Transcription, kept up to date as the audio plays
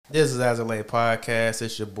This is As It Lay Podcast.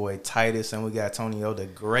 It's your boy Titus, and we got Tonio the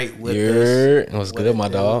Great with us. What's good, my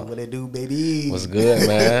dog? What it do, baby? What's good,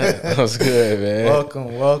 man? What's good, man?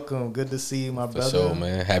 Welcome. Good to see you, my brother. For sure,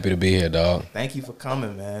 man. Happy to be here, dog. Thank you for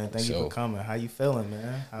coming, man. Thank you for coming. How you feeling,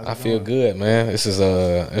 man? I feel good, man. This is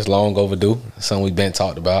it's long overdue. Something we've been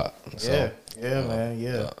talked about. So, man.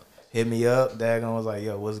 Hit me up. Dagon was like,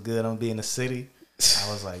 yo, what's good? I'm be in the city.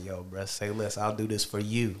 I was like, yo, bro, say less. I'll do this for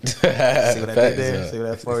you. See what I did there? See what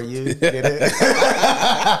that for you? Get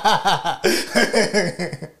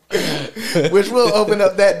it? Which will open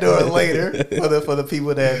up that door later for the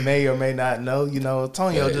people that may or may not know. You know,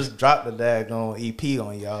 Tonio just dropped the daggone EP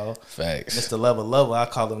on y'all. Facts. Mr. Level, I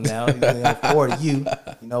call him now. He's going to afford you,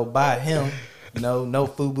 by him. No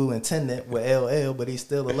FUBU intended with LL, but he's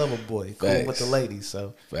still a level boy. Cool Facts. with the ladies.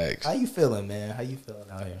 So, Facts. How you feeling, man? How you feeling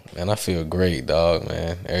out here? Man, I feel great, dog,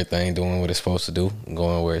 man. Everything doing what it's supposed to do,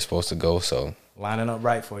 going where it's supposed to go. So lining up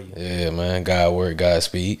right for you. Yeah, man. God work, God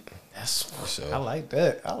speed. That's for sure. I like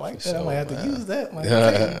that. I might have to use that.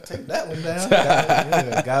 Take that one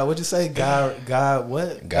down. God, what'd you say? God,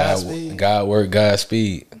 what? God, God work, God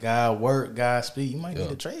speed. God work, God speed. You might need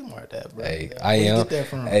to trademark that, bro. Hey, Where you get that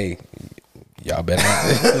from? Hey. Y'all better not.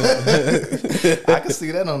 I can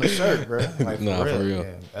see that on the shirt, bro. Like, for real.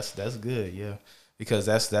 Yeah, that's good, yeah. Because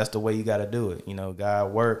that's the way you got to do it.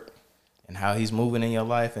 God work and how he's moving in your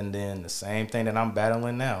life, and then the same thing that I'm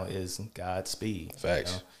battling now is God's speed.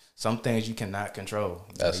 Facts. Some things you cannot control.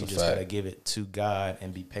 That's you a just fact. gotta give it to God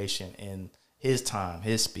and be patient in His time,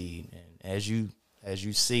 His speed. And as you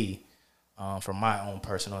see, from my own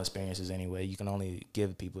personal experiences, anyway, you can only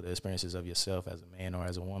give people the experiences of yourself as a man or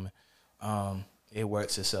as a woman. It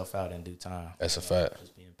works itself out in due time. That's a fact.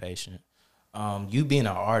 Just being patient. You being an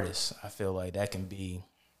artist, I feel like that can be,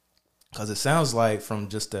 because it sounds like from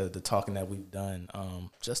just the talking that we've done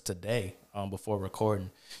just today before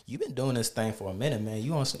recording, you've been doing this thing for a minute, man.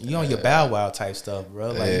 You on your Bow Wow type stuff,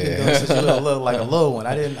 bro. Like you've been doing this since you were like a little one.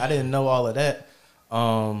 I didn't know all of that.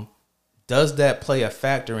 Does that play a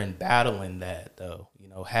factor in battling that though?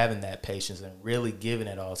 Having that patience and really giving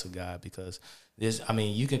it all to God, because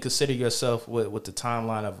you can consider yourself with the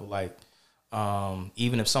timeline of like,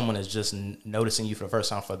 even if someone is just noticing you for the first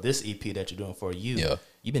time for this EP that you're doing for you,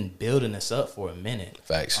 you've been building this up for a minute.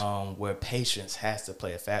 Facts. Where patience has to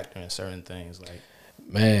play a factor in certain things. Like,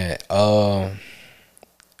 man,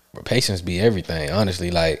 patience be everything,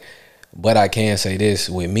 honestly. Like, but I can say this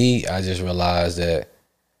with me, I just realized that,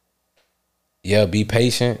 be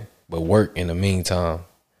patient, but work in the meantime.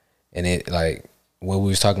 And it, like what we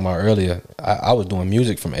was talking about earlier, I was doing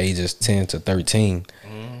music from ages 10 to 13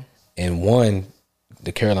 and won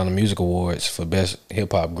the Carolina Music Awards for Best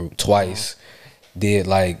Hip Hop Group twice. Did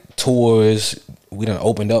like tours. We done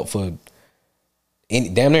opened up for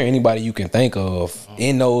damn near anybody you can think of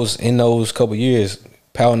in those couple years.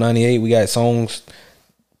 Power 98, we got songs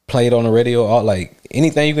played on the radio. All, like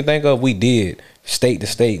anything you can think of, we did. State to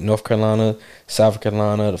state, North Carolina, South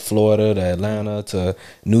Carolina, to Florida, to Atlanta, to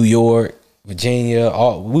New York, Virginia.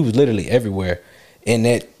 We was literally everywhere in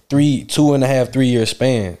that 2.5, 3 year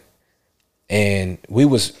span. And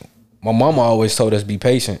my mama always told us be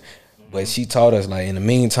patient, but she taught us like in the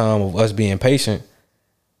meantime of us being patient,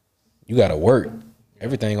 you gotta work.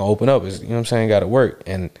 Everything gonna open up. You know what I'm saying? Gotta work.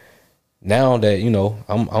 And now that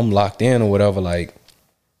I'm locked in or whatever, like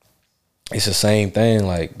it's the same thing.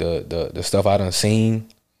 Like the stuff I done seen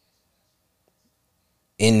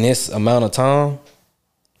in this amount of time,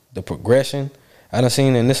 the progression I done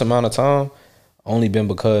seen in this amount of time, only been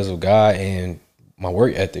because of God and my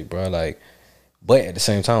work ethic, bro. Like, but at the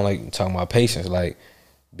same time, like talking about patience, like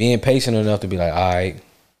being patient enough to be like, all right,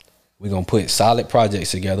 we're gonna put solid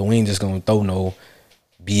projects together. We ain't just gonna throw no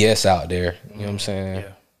BS out there. You know what I'm saying?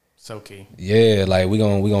 Yeah, so key. Yeah, like we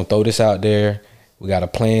gonna throw this out there. We got a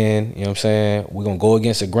plan, you know what I'm saying? We're going to go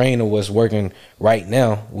against the grain of what's working right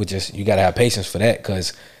now, which is you got to have patience for that,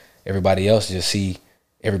 because everybody else just see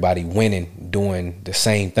everybody winning, doing the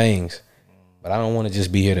same things. But I don't want to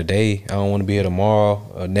just be here today. I don't want to be here tomorrow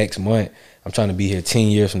or next month. I'm trying to be here 10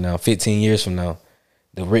 years from now, 15 years from now.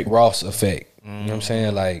 The Rick Ross effect, you know what I'm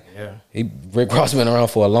saying? Like, Rick Ross been around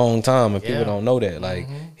for a long time, and people don't know that. Like,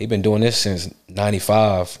 he been doing this since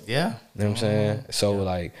 95. Yeah. You know what I'm saying? So,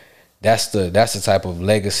 like, that's the type of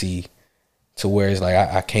legacy to where it's like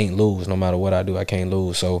I can't lose no matter what I do. I can't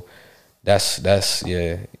lose. So that's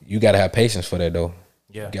you gotta have patience for that though.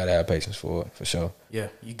 Yeah, you gotta have patience for it, for sure. Yeah,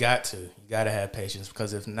 you got to have patience,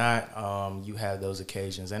 because if not, you have those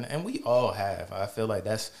occasions, and we all have. I feel like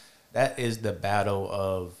that is the battle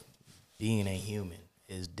of being a human,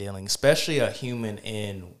 is dealing, especially a human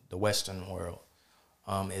in the Western world.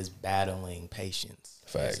 is battling patience.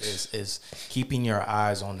 Facts. Is keeping your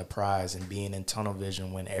eyes on the prize and being in tunnel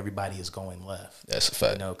vision when everybody is going left. That's a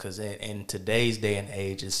fact. You know, because in today's day and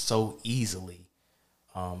age, it's so easily,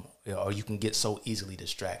 or you can get so easily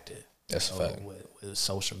distracted. That's a fact. With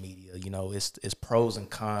social media, you know, it's pros and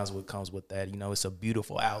cons what comes with that. You know, it's a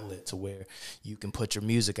beautiful outlet to where you can put your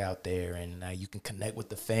music out there and you can connect with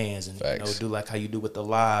the fans and you know, do like how you do with the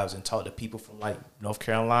lives and talk to people from like North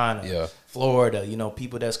Carolina, Florida, you know,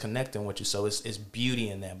 people that's connecting with you. So it's beauty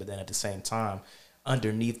in that, but then at the same time,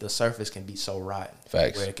 underneath the surface can be so rotten.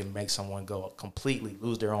 Facts. Where it can make someone go completely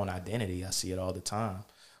lose their own identity. I see it all the time.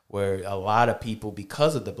 Where a lot of people,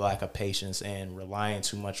 because of the lack of patience and relying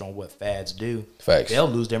too much on what fads do, Facts. They'll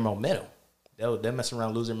lose their momentum. They'll mess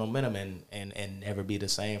around, lose their momentum, and never be the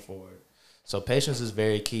same for it. So patience is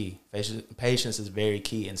very key. Patience is very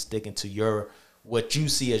key in sticking to what you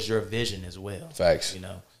see as your vision as well. Facts. You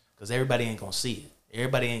know, because everybody ain't gonna see it.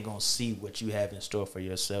 Everybody ain't gonna see what you have in store for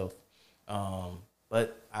yourself.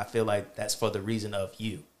 But I feel like that's for the reason of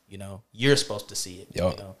you. You know, you're supposed to see it.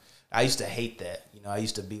 Yep. You know. I used to hate that. You know, I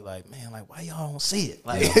used to be like, man, like, why y'all don't see it?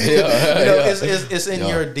 Like, you know, it's in it's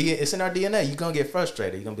in our DNA. You're gonna get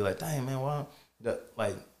frustrated. You're gonna be like, dang, man, why?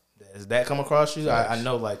 Like, does that come across you? I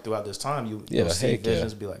know, like, throughout this time, you'll see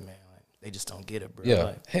visions, be like, man, like, they just don't get it, bro. Yeah,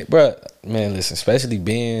 like, hey, bro, man, listen, especially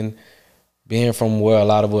being from where a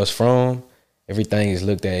lot of us from, everything is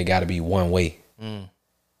looked at. It got to be one way.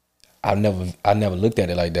 I never looked at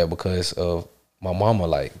it like that because of my mama,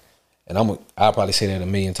 like. And I'll probably say that a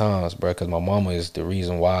million times, bro, because my mama is the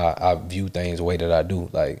reason why I view things the way that I do.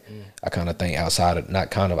 Like, I kind of think I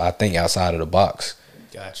think outside of the box.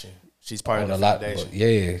 Gotcha. She's part of the foundation.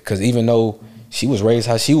 Yeah, because even though she was raised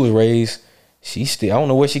how she was raised, she still, I don't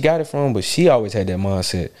know where she got it from, but she always had that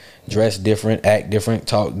mindset. Dress different, act different,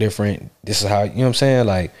 talk different. This is how, you know what I'm saying?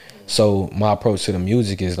 Like, so my approach to the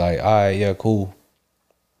music is like, all right, yeah, cool.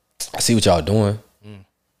 I see what y'all doing,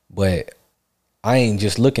 but I ain't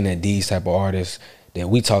just looking at these type of artists that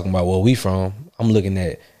we talking about where we from. I'm looking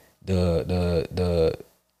at the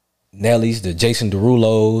Nellies, the Jason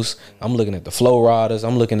Derulos. I'm looking at the Flow Riders.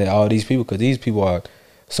 I'm looking at all these people because these people are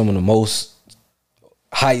some of the most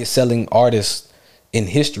highest selling artists in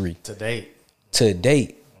history to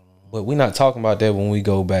date. But we're not talking about that when we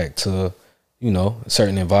go back to, you know,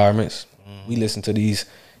 certain environments. We listen to these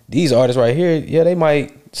artists right here. Yeah, they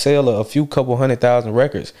might sell a few couple 100,000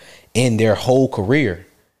 records in their whole career.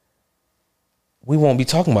 We won't be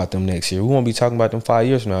talking about them next year. We won't be talking about them 5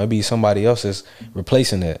 years from now. It'll be somebody else that's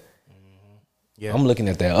replacing that. Yeah. I'm looking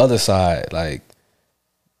at that other side, like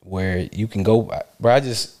where you can go. Bro,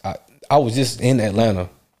 I was just in Atlanta,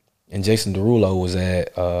 and Jason Derulo was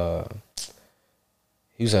at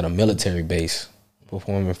he was at a military base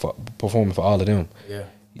performing for all of them. Yeah.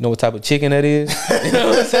 You know what type of chicken that is? You know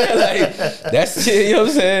what I'm saying? Like, that's, you know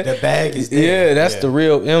what I'm saying? The bag is there. Yeah, that's the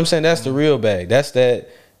real, you know what I'm saying? That's the real bag. That's that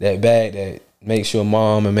bag that makes sure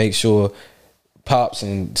mom and make sure pops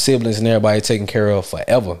and siblings and everybody taken care of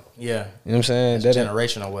forever. Yeah. You know what I'm saying? That's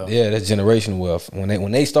generational wealth. Yeah, that's generational wealth.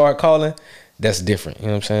 When they start calling, that's different. You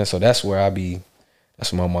know what I'm saying? So that's where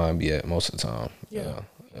that's where my mind be at most of the time. Yeah.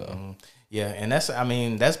 Yeah, and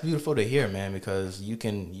that's beautiful to hear, man, because you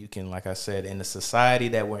can, like I said, in the society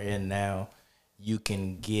that we're in now, you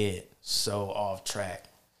can get so off track.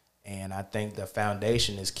 And I think the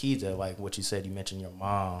foundation is key to, like what you said, you mentioned your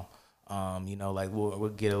mom. You know, like we'll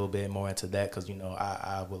get a little bit more into that because, you know,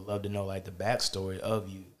 I would love to know like the backstory of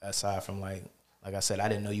you aside from like I said, I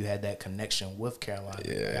didn't know you had that connection with Carolina.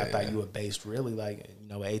 I thought you were based really like, you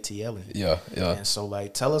know, ATL. Yeah. And so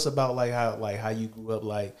like, tell us about like how you grew up.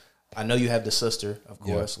 Like, I know you have the sister, of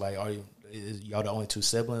course. Yeah. Like, y'all the only two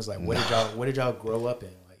siblings? Like, where did y'all grow up in?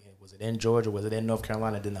 Like, was it in Georgia? Was it in North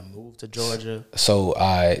Carolina? Didn't I move to Georgia? So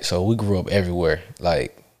we grew up everywhere.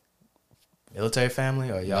 Like, military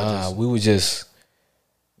family, or y'all? We were just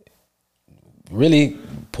really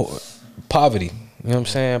poverty. You know what I'm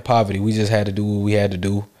saying? Poverty. We just had to do what we had to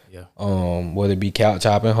do. Yeah. Whether it be couch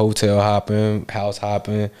hopping, hotel hopping, house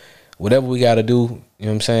hopping, whatever we got to do. You know what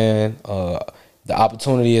I'm saying? The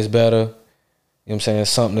opportunity is better. You know what I'm saying?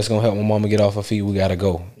 Something that's going to help my mama get off her feet, we got to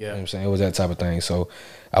go. Yeah. You know what I'm saying? It was that type of thing. So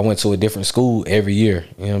I went to a different school every year.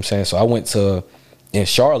 You know what I'm saying? So I went in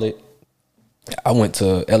Charlotte, I went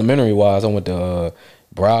to elementary-wise, I went to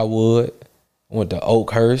Briarwood. I went to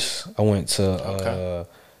Oakhurst. I went to,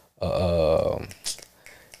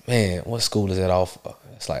 man, what school is that off?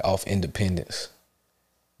 It's like off Independence.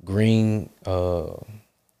 Green, I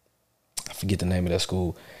forget the name of that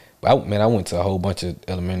school. But I went to a whole bunch of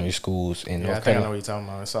elementary schools in North Carolina. I think I know what you're talking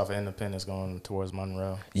about. It's off of Independence going towards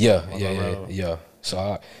Monroe. Yeah.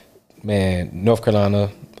 So man, North Carolina,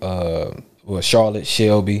 Charlotte,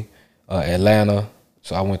 Shelby, Atlanta.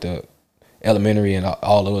 So I went to elementary and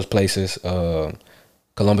all those places.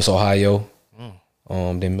 Columbus, Ohio.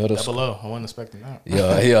 Then middle school. Double O. I wasn't expecting that.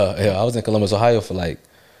 Yeah. I was in Columbus, Ohio for like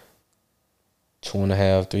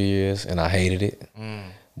 2.5, 3 years, and I hated it.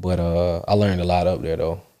 But I learned a lot up there,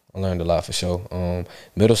 though. I learned a lot for sure.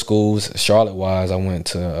 Middle schools, Charlotte-wise, I went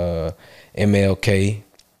to MLK,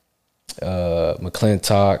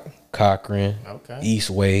 McClintock, Cochran,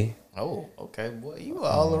 Eastway. Oh, okay, boy, you were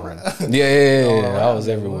all around. Yeah, All around, I was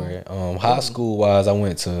everywhere. High school-wise, I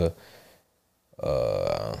went to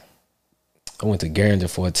Garinger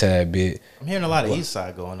for a tad bit. I'm hearing a lot of East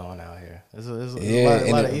Side going on out here. There's a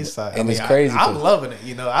lot of East Side. And it's crazy. I'm loving it.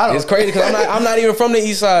 You know, I don't. It's crazy because I'm not even from the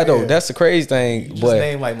East Side though. Yeah. That's the crazy thing. You just but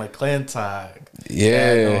name like McClintock.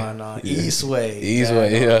 yeah,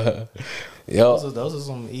 Eastway. yeah. Those are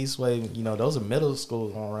some Eastway. You know, those are middle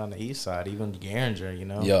schools going around the East Side. Even Garinger. You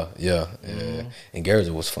know. Yeah. And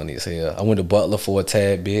Garinger was funny as hell. I went to Butler for a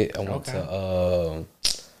tad bit. I went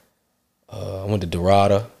to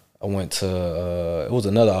Dorada. I went to it was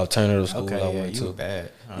another alternative school I went to. You were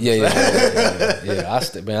bad. Yeah.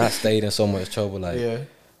 I stayed in so much trouble. Like,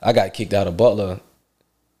 I got kicked out of Butler.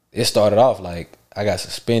 It started off like I got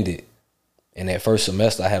suspended, and that first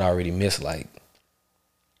semester I had already missed like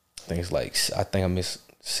I think I missed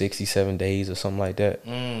 67 days or something like that.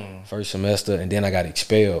 First semester, and then I got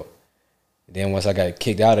expelled. Then once I got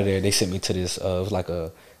kicked out of there, they sent me to this. It was like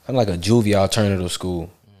a kind of like a juvie alternative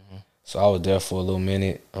school. So I was there for a little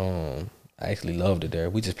minute. I actually loved it there.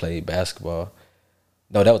 We just played basketball.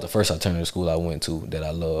 No, that was the first alternative school I went to that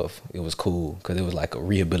I loved. It was cool because it was like a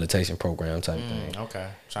rehabilitation program type thing. Okay,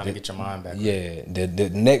 trying to get your mind back. Yeah, the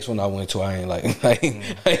next one I went to, I ain't like I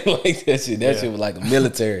ain't like that shit. That shit was like a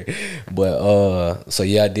military. But so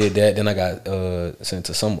yeah, I did that. Then I got sent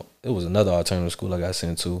to it was another alternative school I got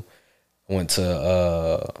sent to. I went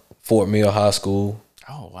to Fort Mill High School.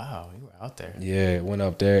 Oh wow, you were out there. Yeah, went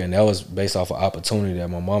up there, and that was based off an opportunity that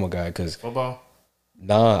my mama got. Cause football.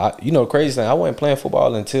 Nah, the crazy thing, I wasn't playing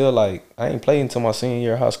football until I ain't played until my senior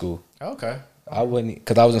year of high school. Okay. I wouldn't,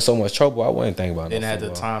 because I was in so much trouble. I wasn't thinking about Didn't no have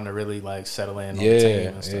football. the time to really like settle in on the team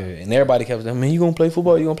and stuff. And everybody kept saying, "Man, you gonna play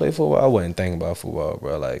football? You gonna play football?" I wasn't thinking about football,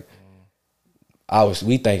 bro. Like,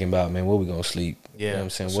 we thinking about, man, where we gonna sleep? Yeah, you know what I'm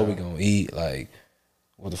saying? What we gonna eat? Like,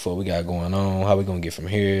 what the fuck we got going on? How we gonna get from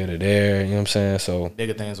here to there? You know what I'm saying? So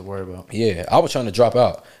bigger things to worry about. Yeah, I was trying to drop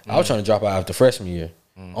out. I was trying to drop out after freshman year.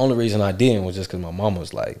 Only reason I didn't was just because my mama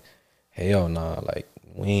was like, "Hell nah, like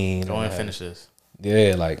we ain't go and finish this."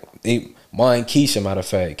 Yeah, like mine, Keisha, matter of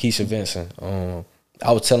fact, Keisha Vincent.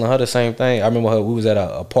 I was telling her the same thing. I remember we was at an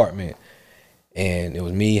apartment, and it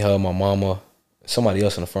was me, her, my mama, somebody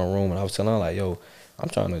else in the front room, and I was telling her like, "Yo, I'm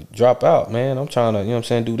trying to drop out, man. I'm trying to, you know what I'm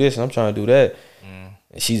saying, do this, and I'm trying to do that."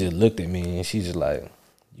 And she just looked at me, and she's just like,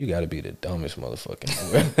 "You got to be the dumbest motherfucker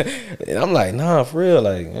ever." And I'm like, "Nah, for real,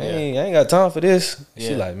 like, I ain't got time for this." Yeah.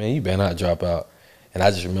 She like, "Man, you better not drop out." And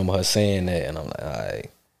I just remember her saying that, and I'm like, "All right,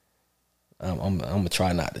 I'm gonna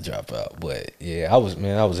try not to drop out." But yeah, I was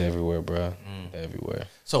everywhere, bro, everywhere.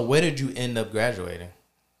 So where did you end up graduating?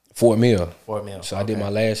 Fort Mill. Fort Mill. So I did my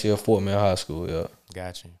last year at Fort Mill High School. Yeah.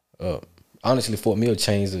 Got you. Honestly, Fort Mill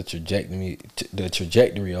changed the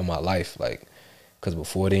trajectory of my life, like. Cause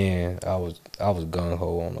before then, I was gung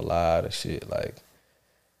ho on a lot of shit. Like,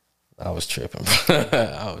 I was tripping, bro.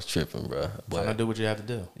 I was tripping, bro. But trying to do what you have to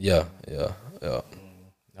do. Yeah.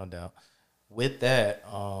 No doubt. With that,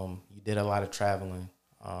 you did a lot of traveling,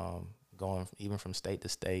 going even from state to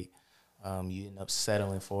state. You ended up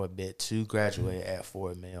settling for a bit to graduate at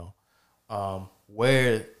Fort Mill.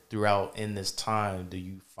 Where throughout in this time do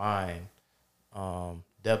you find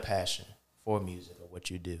the passion for music or what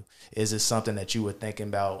you do? Is it something that you were thinking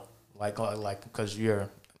about, like because you're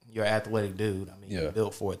an athletic dude? I mean, you're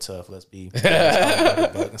built for it tough. Let's be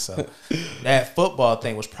so that football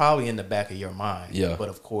thing was probably in the back of your mind. Yeah. But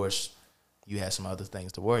of course, you had some other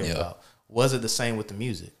things to worry about. Was it the same with the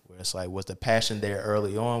music, where it's like, was the passion there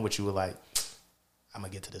early on, which you were like, I'm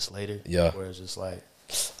gonna get to this later? Yeah. Where it's just like,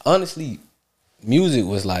 honestly, music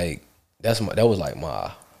was like that was like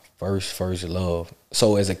my first love.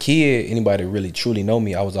 So as a kid, anybody really truly know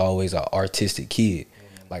me, I was always an artistic kid.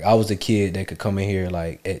 Like, I was a kid that could come in here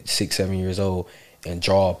like at 6, 7 years old and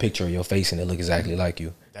draw a picture of your face and it look exactly like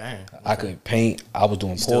you. Dang. Okay. I could paint. I was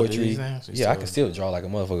doing poetry. I can still draw like a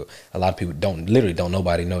motherfucker. A lot of people don't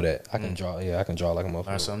nobody know that. I can draw. Yeah, I can draw like a motherfucker.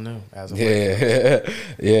 Learn something new.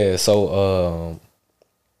 Yeah. So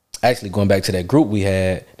actually, going back to that group we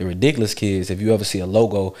had, the Ridiculous Kids. If you ever see a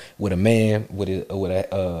logo with a man with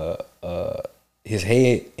his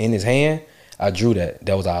head in his hand, I drew that.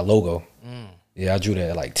 That was our logo. Yeah, I drew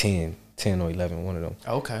that at like 10 or 11, one of them.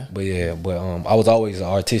 Okay. But yeah, I was always an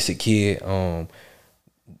artistic kid.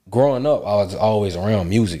 Growing up, I was always around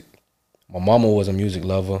music. My mama was a music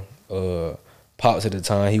lover. Pops at the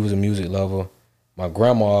time, he was a music lover. My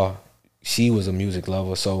grandma, she was a music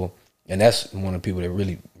lover. So, and that's one of the people that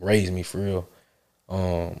really raised me for real.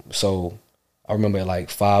 So I remember at like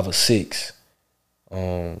 5 or 6,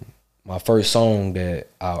 my first song that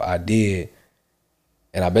I did,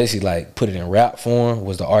 and I basically like put it in rap form,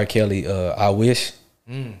 was the R. Kelly I Wish.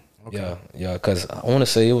 Okay. Yeah, because I want to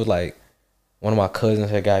say it was like one of my cousins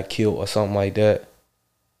had got killed or something like that.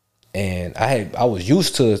 And I was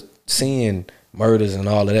used to seeing murders and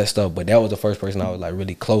all of that stuff, but that was the first person I was like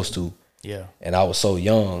really close to. Yeah. And I was so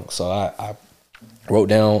young, so I wrote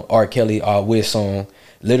down R. Kelly I Wish song.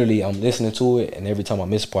 Literally, I'm listening to it, and every time I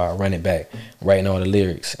miss a part, I run it back, writing all the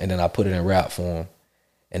lyrics, and then I put it in rap form.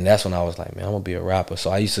 And that's when I was like, man, I'm gonna be a rapper. So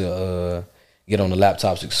I used to get on the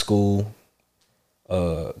laptops at school,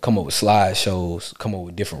 come up with slideshows, come up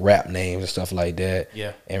with different rap names and stuff like that.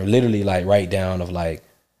 Yeah. And literally like write down of like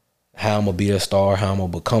how I'm gonna be a star, how I'm gonna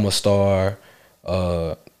become a star,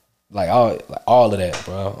 like all of that,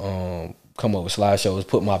 bro. Come up with slideshows,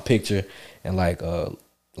 put my picture and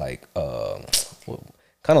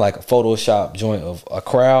kind of like a Photoshop joint of a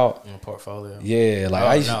crowd. In a portfolio. Yeah,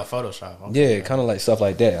 like Photoshop. Okay. Yeah, kind of like stuff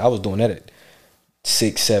like that. I was doing that at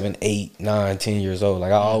 6, 7, 8, 9, 10 years old.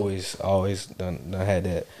 Like I always done had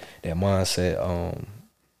that mindset.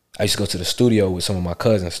 I used to go to the studio with some of my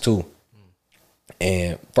cousins too.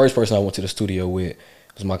 And first person I went to the studio with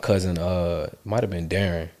was my cousin. Might have been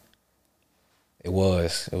Darren. It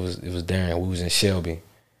was Darren. We was in Shelby,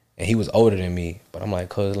 and he was older than me. But I'm like,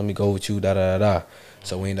 cuz, let me go with you. Da da da da.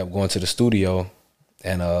 So we ended up going to the studio,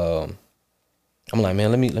 and I'm like,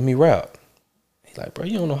 man, let me rap. He's like, bro,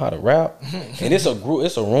 you don't know how to rap. And it's a group,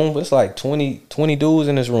 it's a room, it's like 20 dudes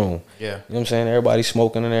in this room. Yeah. You know what I'm saying? Everybody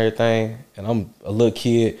smoking and everything. And I'm a little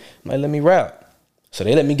kid. I'm like, let me rap. So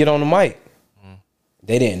they let me get on the mic.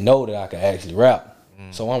 They didn't know that I could actually rap.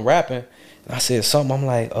 So I'm rapping, and I said something, I'm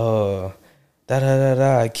like, da da da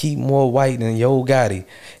da, keep more white than Yo Gotti.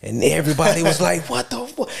 And everybody was like, what the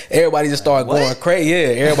fuck? Everybody just started going crazy.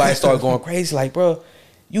 Yeah, everybody started going crazy. Like, bro,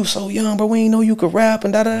 you so young, bro. We ain't know you could rap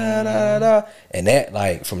and da da da da da. And that,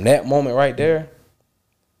 like, from that moment right there,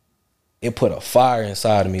 it put a fire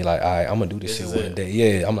inside of me. Like, all right, I'm gonna do this shit one day.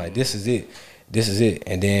 Yeah, I'm like, this is it. This is it.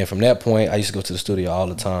 And then from that point, I used to go to the studio all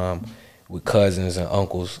the time with cousins and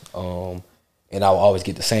uncles. And I would always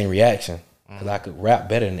get the same reaction. Because I could rap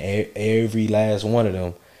better than every last one of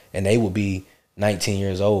them. And they would be 19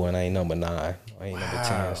 years old, and I ain't number 9. I ain't number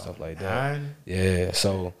 10 and stuff like that. 9? Yeah,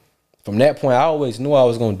 so from that point, I always knew I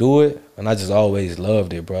was going to do it. And I just always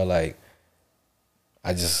loved it, bro. Like,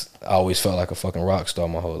 I always felt like a fucking rock star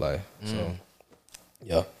my whole life. So,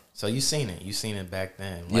 yeah. So you seen it. You seen it back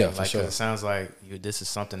then. Yeah, for sure. It sounds like this is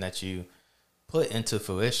something that you put into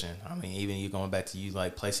fruition. I mean, even you going back to you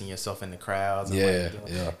like placing yourself in the crowds. And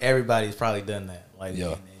Yeah. Everybody's probably done that. Like,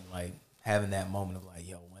 Yeah. and like having that moment of like,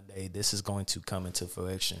 yo, one day this is going to come into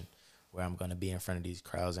fruition where I'm going to be in front of these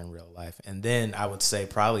crowds in real life. And then I would say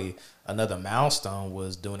probably another milestone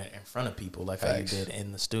was doing it in front of people, like how you did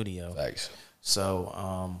in the studio. Thanks.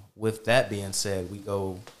 So with that being said, we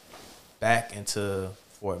go back into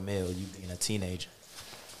Fort Mill, you being a teenager.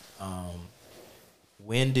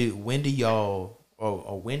 When do y'all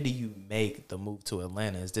or when do you make the move to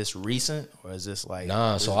Atlanta? Is this recent or is this like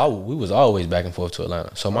we was always back and forth to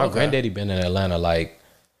Atlanta. So my granddaddy been in Atlanta like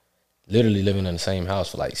literally living in the same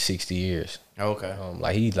house for like 60 years. Okay.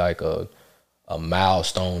 Like he's like a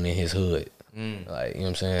milestone in his hood. Like, you know what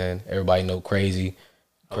I'm saying? Everybody know crazy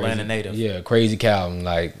Atlanta native. Yeah, Crazy Calvin.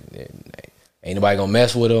 Like ain't nobody gonna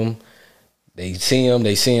mess with him. They see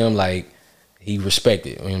him like he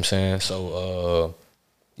respected, you know what I'm saying? So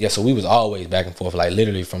yeah, so we was always back and forth, like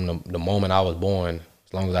literally from the moment I was born,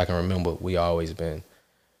 as long as I can remember, we always been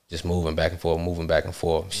just moving back and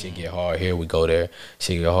forth. Shit get hard here, we go there.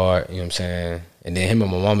 Shit get hard, you know what I'm saying? And then him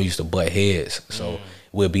and my mama used to butt heads. So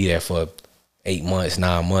we'll be there for 8 months,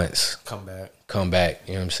 9 months. Come back,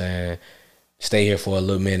 you know what I'm saying? Stay here for a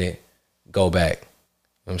little minute, go back. You know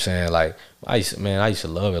what I'm saying? Like, I used to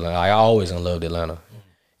love Atlanta. I always loved Atlanta.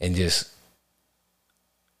 And just,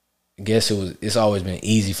 I guess it's always been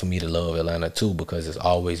easy for me to love Atlanta too, because it's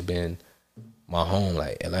always been my home.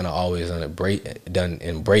 Like, Atlanta always done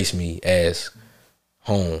embrace me as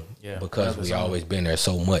home, because we always been there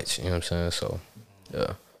so much, you know what I'm saying? So,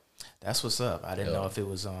 yeah. That's what's up. I didn't know if it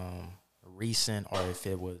was recent or if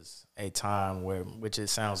it was a time which it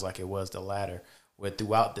sounds like it was the latter, where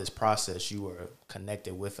throughout this process you were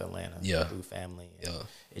connected with Atlanta through family. And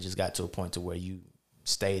it just got to a point to where you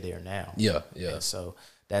stay there now. Yeah. And so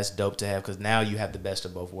that's dope to have, because now you have the best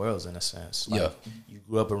of both worlds in a sense. Like, you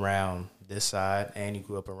grew up around this side and you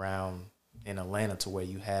grew up around in Atlanta, to where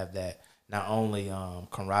you have that not only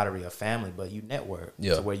camaraderie of family, but you network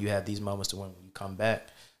to where you have these moments to when you come back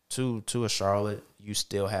to a Charlotte, you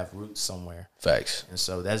still have roots somewhere. Facts. And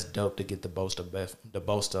so that's dope to get the boast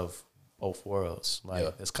of both worlds.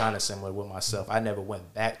 Like it's kind of similar with myself. I never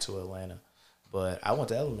went back to Atlanta, but I went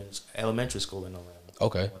to elementary school in Atlanta.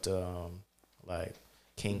 Okay. I went to like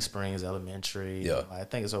King Springs Elementary. Yeah. I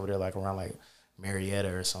think it's over there like around like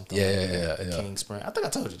Marietta or something. Yeah. King Springs. I think I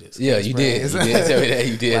told you this. Yeah, King you did. Springs. You did tell me that.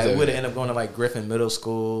 You did. Like, Tell we would me have ended up going to like Griffin Middle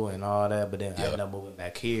School and all that, but then I ended up moving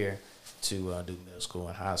back here to do middle school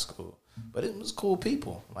and high school. But it was cool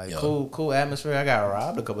people, like cool atmosphere. I got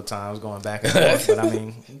robbed a couple times going back and forth, but I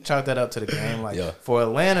mean, chalk that up to the game. Like for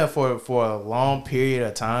Atlanta, for a long period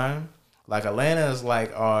of time, like Atlanta is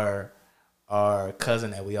like our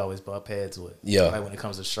cousin that we always bump heads with. Like when it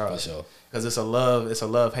comes to Charlotte, because it's a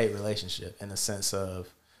love hate relationship, in the sense of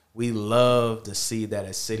we love to see that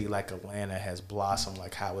a city like Atlanta has blossomed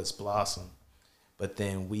like how it's blossomed, but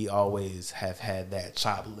then we always have had that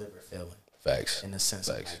chopped liver feeling. Facts. In the sense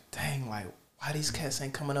of like, dang, like why these cats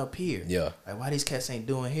ain't coming up here? Like why these cats ain't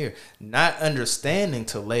doing here? Not understanding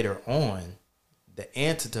till later on, the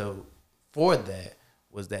antidote for that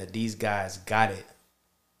was that these guys got it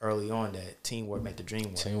early on, that teamwork made the dream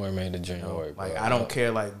work. Teamwork made the dream work. Like I don't care,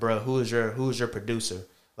 like bro, who is your producer?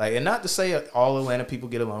 Like, and not to say all Atlanta people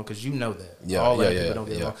get along, because you know that all Atlanta people don't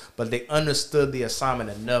get along, but they understood the assignment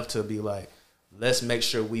enough to be like, let's make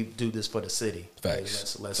sure we do this for the city.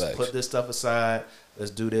 Facts. Like, let's put this stuff aside. Let's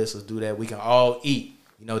do this. Let's do that. We can all eat.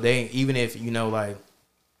 You know, they ain't, even if, you know, like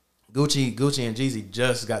Gucci and Jeezy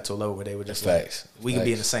just got to a level where they were just like, we can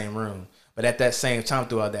be in the same room. But at that same time,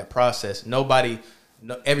 throughout that process,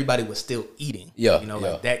 everybody was still eating. You know,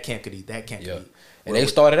 like that camp could eat, that camp could eat. And they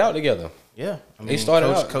started out together. I mean, they started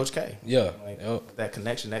out. Coach K. Like, that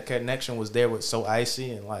connection was there with So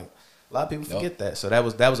Icy, and like a lot of people forget that. So that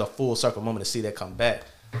was a full circle moment to see that come back.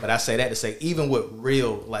 But I say that to say, even with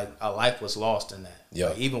real, like a life was lost in that.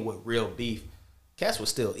 Like, even with real beef, cats was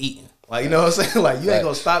still eating. Like, you know what I'm saying? Like, you ain't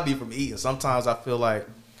gonna stop me from eating. Sometimes I feel like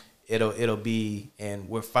it'll be, and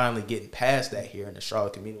we're finally getting past that here in the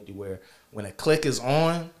Charlotte community, where when a click is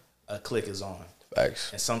on, a click is on.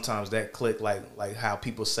 Facts. And sometimes that click, like how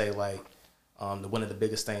people say, like, one of the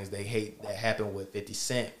biggest things they hate that happened with 50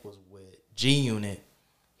 Cent was with G-Unit.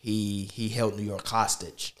 He held New York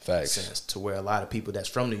hostage. Facts. To where a lot of people that's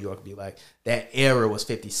from New York be like, that era was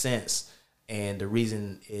 50 Cent's, and the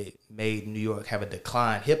reason it made New York have a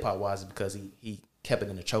decline hip-hop wise is because he kept it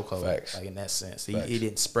in the chokehold. Facts. Like, in that sense. He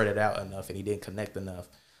didn't spread it out enough, and he didn't connect enough,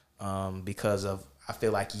 because of, I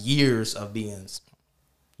feel like, years of being,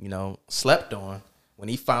 you know, slept on. When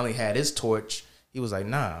he finally had his torch, he was like,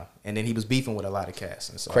 nah. And then he was beefing with a lot of cats.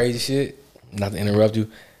 And so, crazy shit. Not to interrupt you.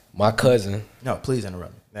 My cousin. No, please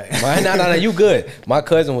interrupt me. No, you good. My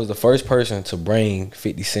cousin was the first person to bring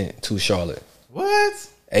 50 Cent to Charlotte. What?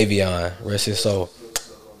 Avion, rest his soul.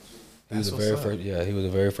 He was the very first. Yeah, he was the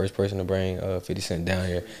very first person to bring 50 Cent down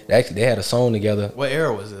here. They had a song together. What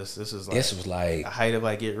era was this? This was like the height of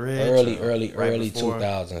like Get Rich. Early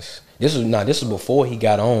 2000s. This was before he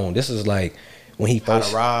got on. This is like when he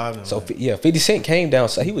first. So 50 Cent came down.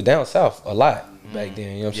 So he was down south a lot back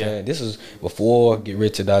then. You know what I'm saying? This is before Get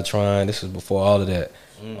Rich or Die Trying. This was before all of that.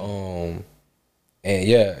 And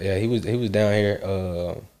he was down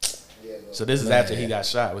here. So this is after he got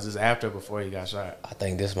shot. Was this after or before he got shot? I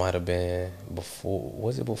think this might have been before.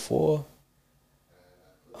 Was it before?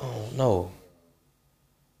 I don't know.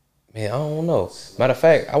 Man, I don't know. Matter of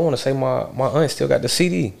fact, I want to say my aunt still got the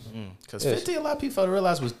CD. Because 50, a lot of people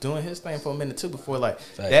realized was doing his thing for a minute too before, like,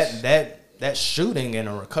 that shooting and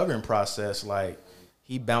a recovering process, like,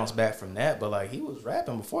 he bounced back from that, but like he was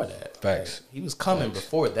rapping before that. Facts. Like, he was coming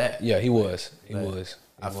before that. Yeah, he was.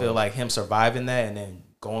 I feel like him surviving that and then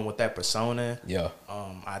going with that persona,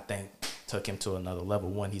 I think took him to another level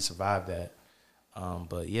when he survived that.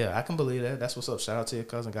 But yeah, I can believe that. That's what's up. Shout out to your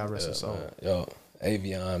cousin. God rest his soul. Man. Yo,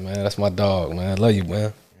 Avion, man, that's my dog, man. I love you,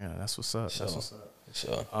 man. Yeah, that's what's up. Sure. That's what's up.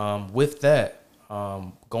 Sure. With that,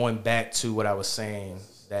 going back to what I was saying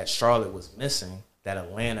that Charlotte was missing, that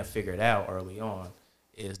Atlanta figured out early on,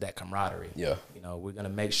 is that camaraderie. Yeah. You know, we're gonna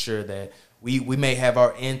make sure that we may have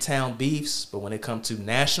our in-town beefs, but when it comes to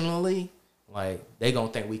nationally, like, they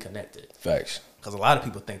gonna think we connected. Facts. Because a lot of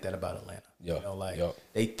people think that about Atlanta. Yeah. You know, like Yep.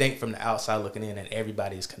 they think from the outside looking in, and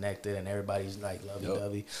everybody's connected and everybody's like lovey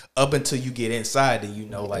dovey. Up until you get inside, then you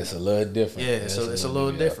know, like it's a little different. yeah, so it's a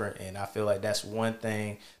little different. And I feel like that's one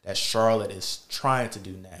thing that Charlotte is trying to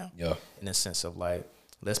do now. Yeah. In the sense of like,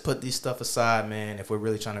 let's put these stuff aside, man. If we're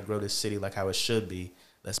really trying to grow this city like how it should be,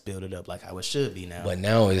 let's build it up like how it should be now. But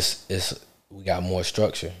now it's we got more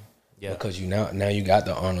structure. Yeah. Because you now you got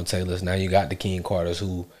the Arnold Taylors, now you got the King Carters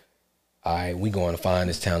who, all right, we going to find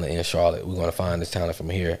this talent in Charlotte. We're going to find this talent from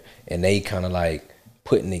here. And they kind of like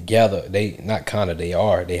putting together, they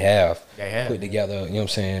have put together, you know what I'm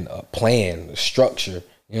saying, a plan, a structure, you know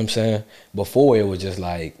what I'm saying? Before it was just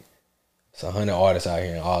like, it's 100 artists out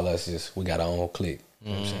here and all us just, we got our own clique,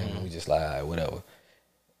 you know what I'm saying? We just like, all right, whatever.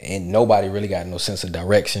 And nobody really got no sense of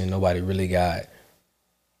direction. Nobody really got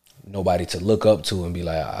nobody to look up to and be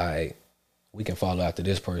like, all right, we can follow after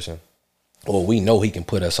this person. Or we know he can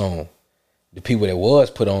put us on. The people that was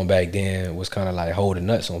put on back then was kind of like holding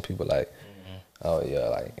nuts on people like, oh yeah,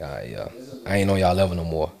 like, all right, yeah, I ain't on y'all level no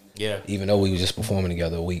more. Yeah. Even though we was just performing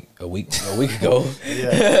together a week ago.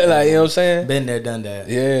 Yeah. Like, you know what I'm saying? Been there, done that.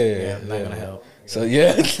 Yeah. I'm not gonna help. So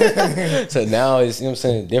yeah. So now it's, you know what I'm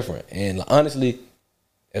saying, different. And honestly,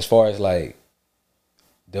 as far as like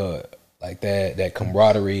that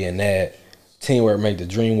camaraderie and that teamwork make the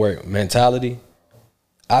dream work mentality,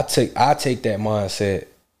 I take that mindset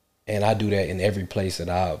and I do that in every place that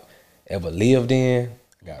I've ever lived in,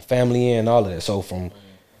 got family in, all of that. So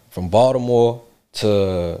from Baltimore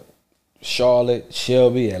to Charlotte,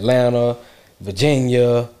 Shelby, Atlanta,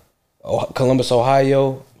 Virginia, Columbus,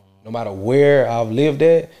 Ohio, no matter where I've lived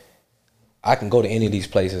at, I can go to any of these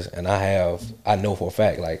places and I know for a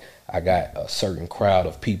fact, like, I got a certain crowd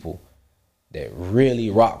of people that really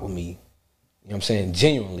rock with me, you know what I'm saying,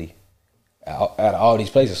 genuinely, out of all these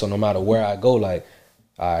places. So no matter where I go, like,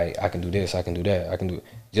 I can do this, I can do that, I can do it.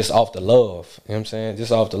 Just off the love, you know what I'm saying?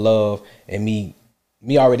 Just off the love and me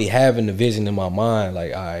already having the vision in my mind,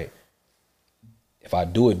 like, all right, if I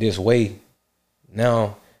do it this way,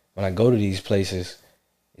 now when I go to these places,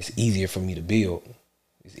 it's easier for me to build.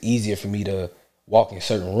 It's easier for me to walk in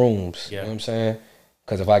certain rooms, you know what I'm saying?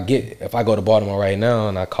 Because if I go to Baltimore right now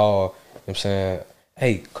and I call, you know what I'm saying,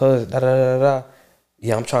 hey, cuz, da-da-da-da-da,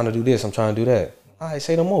 yeah, I'm trying to do this, I'm trying to do that. All right,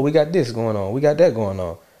 say no more. We got this going on. We got that going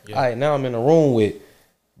on. Yeah. All right, now I'm in a room with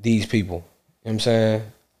these people. You know what I'm saying?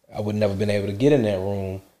 I would never been able to get in that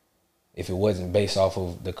room if it wasn't based off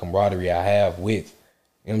of the camaraderie I have with,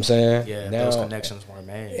 you know what I'm saying? Yeah, now, those connections weren't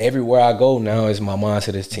made. Everywhere I go now is my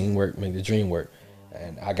mindset is teamwork, make the dream work.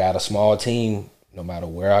 And I got a small team no matter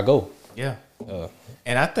where I go. Yeah.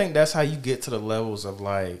 And I think that's how you get to the levels of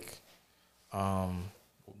like,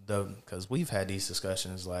 because we've had these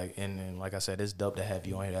discussions, like, and like I said, it's dope to have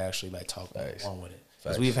you on here to actually like talk on with it.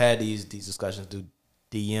 Because we've had these discussions through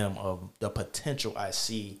DM of the potential I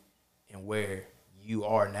see and where you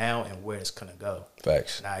are now and where it's gonna go.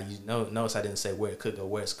 Facts. Now notice I didn't say where it could go,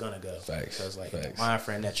 where it's gonna go. Facts. Because like the mind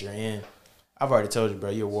frame that you're in, I've already told you, bro,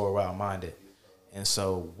 you're worldwide minded. And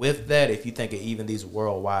so with that, if you think of even these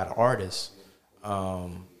worldwide artists,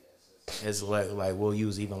 it's like we'll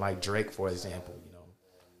use even like Drake for example, you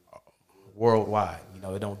know, worldwide, you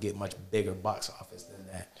know, it don't get much bigger box office than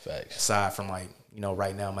that. Facts. Aside from like, you know,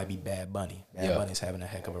 right now it might be Bad Bunny. Bad Bunny's having a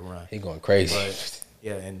heck of a run. He going crazy. But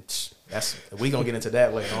yeah, and we gonna get into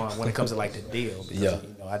that later on when it comes to like the deal. Because,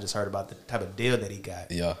 you know, I just heard about the type of deal that he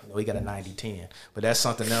got. Yeah. You know, he got a 90-10. But that's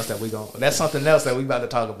something else that we about to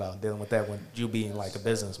talk about, dealing with that when you being like a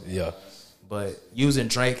businessman. Yeah. But using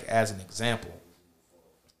Drake as an example,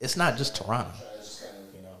 it's not just Toronto.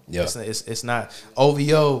 You know. Yeah. It's not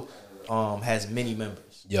OVO has many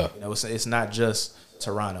members. Yeah. You know, it's not just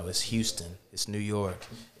Toronto, it's Houston, it's New York,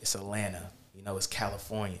 it's Atlanta, you know, it's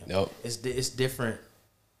California. Yep. It's different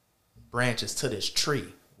branches to this tree,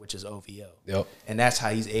 which is OVO. Yep. And that's how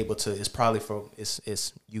he's able to, it's probably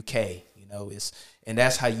it's UK, you know, and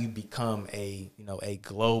that's how you become a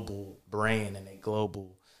global brand and a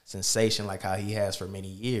global sensation like how he has for many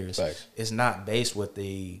years. Thanks. It's not based with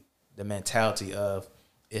the mentality of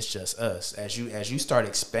it's just us. As you start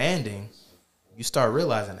expanding, you start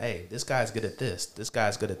realizing, hey, this guy's good at this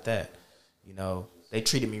guy's good at that. You know, they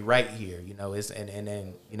treated me right here, you know, and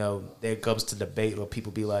then, you know, there comes to debate where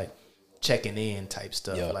people be like checking in type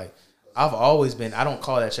stuff. Yeah. Like I've always been, I don't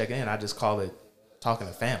call that checking in, I just call it talking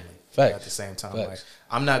to family. Facts. At the same time. Facts. Like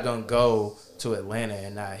I'm not gonna go to Atlanta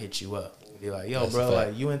and not hit you up. Be like, yo, That's bro,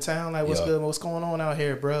 like you in town? Like what's good? What's going on out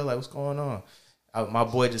here, bro? Like what's going on? My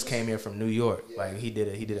boy just came here from New York. Like he did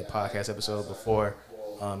a podcast episode before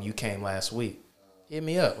you came last week. Hit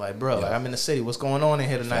me up, like, bro, like I'm in the city. What's going on in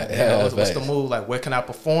here tonight? You know, what's the move? Like, where can I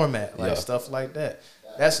perform at? Like stuff like that.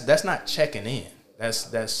 that's not checking in.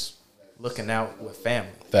 That's looking out with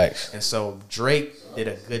family. Facts. And so Drake did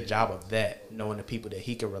a good job of that, knowing the people that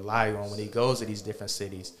he could rely on when he goes to these different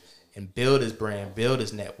cities and build his brand, build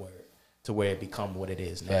his network to where it become what it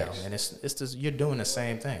is now. Facts. And it's just, you're doing the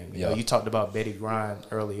same thing. You Yeah. know, you talked about Betty Grind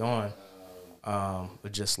early on,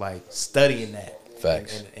 but just like studying that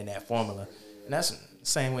Facts. in that formula. And that's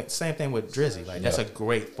same thing with Drizzy. Like that's a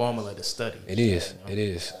great formula to study. It is. It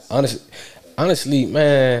is. Honestly,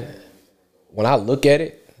 man, when I look at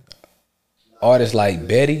it, artists like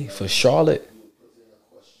Betty for Charlotte,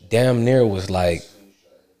 damn near was like,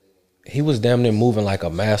 he was damn near moving like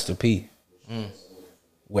a Master P.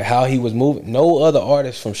 With how he was moving. No other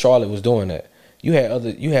artist from Charlotte was doing that. You had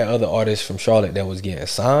other artists from Charlotte that was getting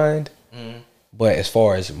signed, but as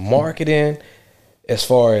far as marketing, as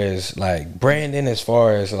far as like branding, as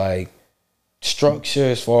far as like structure,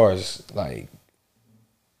 as far as like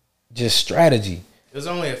just strategy, There's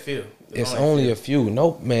only a few. it's only a few.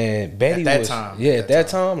 Nope, man. Betty At that was time. yeah. At At that that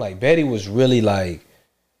time, like Betty was really like,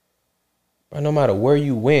 bro, no matter where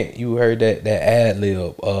you went, you heard that ad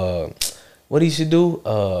lib. What he should do?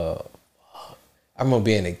 I remember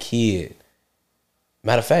being a kid.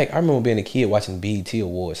 Matter of fact, I remember being a kid watching BET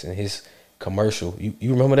Awards and his commercial.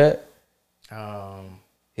 You remember that?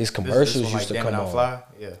 His commercials this one, used to like, come Damn It, on. I'm Fly?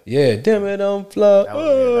 Yeah. Yeah, damn it, I'm fly. That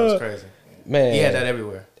was crazy. Man, He had that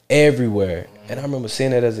everywhere. everywhere. And I remember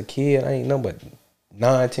seeing that as a kid. I ain't nothing but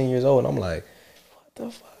 9, 10 years old. And I'm like, what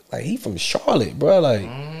the fuck? Like, he from Charlotte, bro. Like,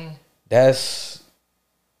 that's,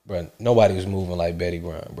 bro, nobody was moving like Betty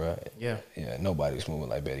Grind, bro. Yeah. Yeah, nobody was moving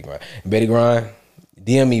like Betty Grind. Betty Grind,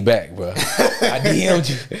 DM me back, bro. I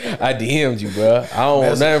DM'd you, bro. I don't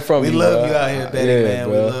want nothing from you, We love bro. you out here, Betty, man.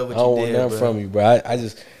 Bro. We love what I don't you want did, nothing bro. from you, bro.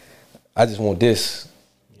 I just want this.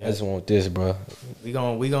 I just want this, bro. We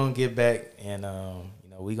gonna get back and you know,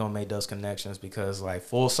 we gonna make those connections because like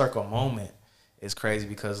full circle moment is crazy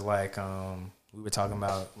because like we were talking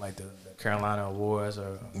about like the Carolina Awards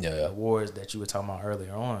or the awards that you were talking about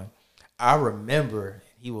earlier on. I remember,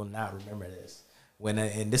 he will not remember this, when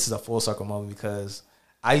and this is a full circle moment because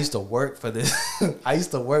I used to work for this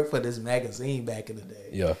magazine back in the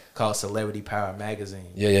day called Celebrity Power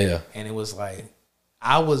Magazine. Yeah. And it was like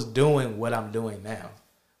I was doing what I'm doing now.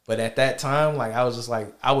 But at that time, like I was just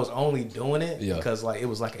like I was only doing it because like it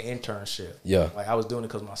was like an internship. Yeah, like I was doing it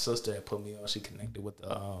because my sister had put me on. She connected with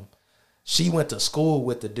the she went to school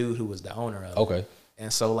with the dude who was the owner of it. Okay.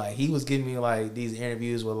 And so like he was giving me like these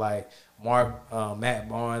interviews with like Matt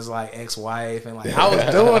Barnes, like ex-wife, and like I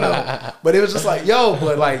was doing them, but it was just like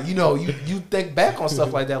but like you know you think back on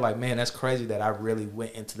stuff like that, like man, that's crazy that I really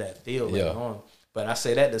went into that field later on. But I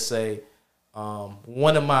say that to say.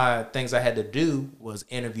 One of my things I had to do was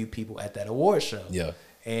interview people at that award show. Yeah.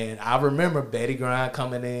 And I remember Betty Grind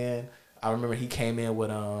coming in. I remember he came in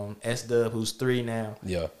with S-Dub, who's 3 now.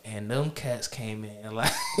 Yeah. And them cats came in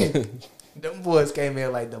like them boys came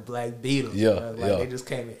in like the Black Beatles. Yeah. Like they just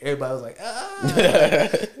came in. Everybody was like,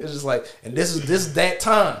 it's just like, and this is that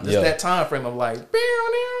time. This is that time frame of like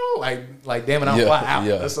like damn it, I'm fly out.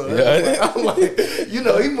 Yeah. So like, I'm like, you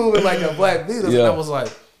know, he moving like the Black Beatles. And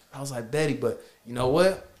I was like, Betty, but you know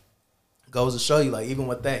what? Goes to show you, like, even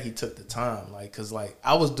with that, he took the time. Like, because, like,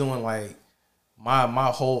 I was doing, like,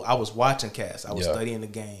 my whole, I was watching Cats. I was studying the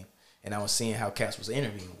game, and I was seeing how Cats was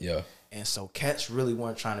interviewing. Yeah. And so Cats really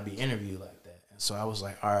weren't trying to be interviewed like that. And so I was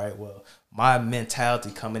like, all right, well, my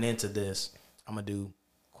mentality coming into this, I'm going to do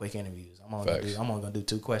quick interviews. I'm only gonna do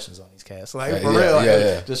 2 questions on these cats. Like for real,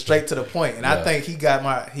 just straight to the point. And I think he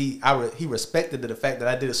got he respected the fact that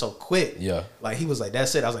I did it so quick. Yeah. Like he was like,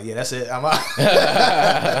 that's it. I was like, yeah, that's it. I'm out.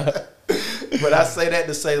 But I say that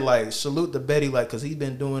to say like salute to Betty, like, cause he's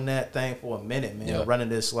been doing that thing for a minute, man. Running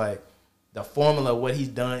this like the formula of what he's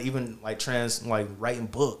done, even like writing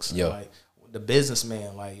books. Like the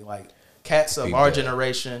businessman, like cats of our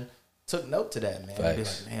generation took note to that, man. Be like,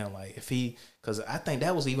 man, like if he, because I think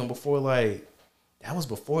that was even before like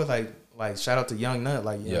shout out to Young Nut,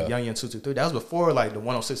 like Young 223. That was before like the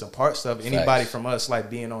 106 and Park stuff. Anybody from us like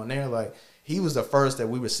being on there, like he was the first that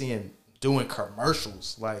we were seeing doing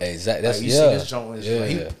commercials. Like exactly, like, you see this joint. Like,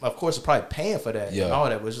 he of course was probably paying for that and all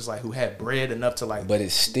that. Was just like who had bread enough to like, but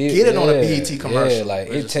it's still get it on a BET commercial. Yeah, like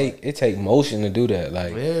it take motion to do that.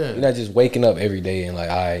 Like you're not just waking up every day and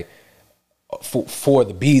like for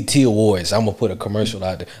the BET Awards, I'm gonna put a commercial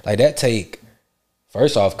out there. Like that take.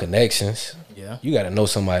 First off, connections. Yeah. You got to know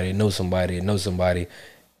somebody. You know what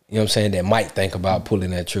I'm saying, that might think about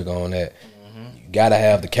pulling that trigger on that. Mm-hmm. You got to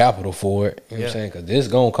have the capital for it. You know what I'm saying? Because this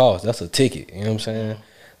going to cost. That's a ticket. You know what I'm saying?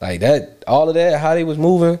 Like that, all of that, how they was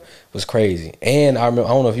moving was crazy. And I remember,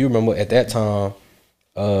 I don't know if you remember at that time,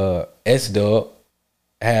 S-Dub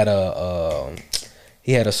had a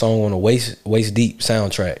he had a song on the Waist Deep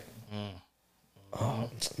soundtrack. Oh,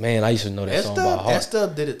 man, I used to know that song by heart.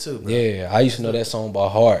 S-Dub did it too, bro. Yeah, I used to know that song by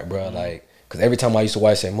heart, bro. Like, cause every time I used to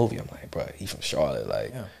watch that movie, I'm like, bro, he from Charlotte,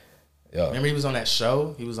 like, yeah. Remember he was on that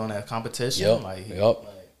show? He was on that competition. Yep. Like, Yep.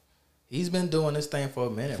 He's been doing this thing for a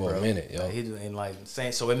minute, bro. Yeah. Like, and like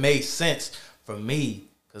saying, so it made sense for me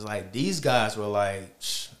because like these guys were like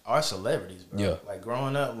our celebrities, bro. Yeah. Like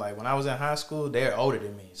growing up, like when I was in high school, they're older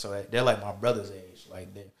than me, so they're like my brother's age. Like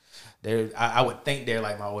I would think they're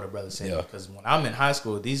like my older brother's age because when I'm in high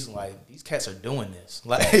school, these cats are doing this,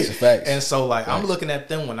 like, Facts. And so like I'm looking at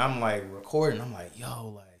them when I'm like recording, I'm like, yo,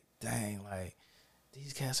 like, dang, like.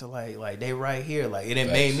 These cats are like they right here, like, and it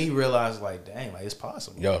made me realize, like, dang, like it's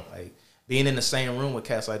possible. Yeah. Like being in the same room with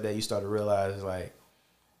cats like that, you start to realize, like,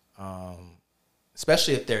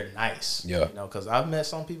 especially if they're nice, yeah, you know, because I've met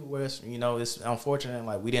some people where it's, you know, it's unfortunate,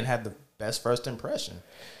 like we didn't have the best first impression,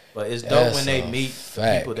 but it's dope when they meet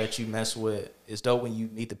the people that you mess with. It's dope when you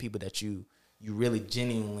meet the people that you really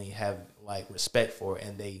genuinely have like respect for,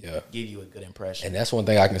 and they give you a good impression. And that's one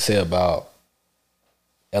thing I can say about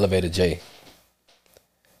Elevator J.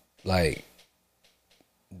 Like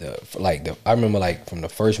I remember like from the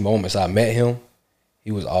first moments I met him,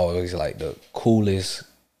 he was always like the coolest.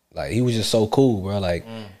 Like he was just so cool, bro. Like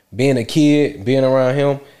being a kid, being around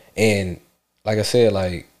him, and like I said,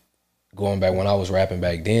 like going back when I was rapping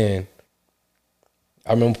back then,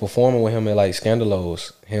 I remember performing with him at like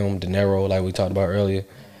Scandalos, him, De Niro, like we talked about earlier,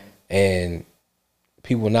 and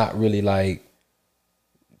people not really like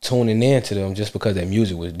tuning in to them just because their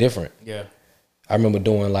music was different. Yeah. I remember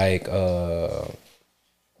doing like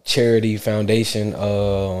charity foundation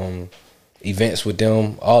events with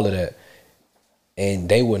them, all of that. And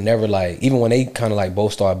they were never like, even when they kind of like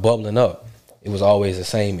both started bubbling up, it was always the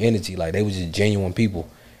same energy. Like they was just genuine people.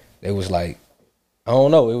 They was like, I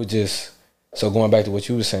don't know, it was just, so going back to what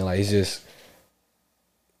you were saying, like it's just,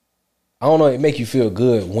 I don't know, it make you feel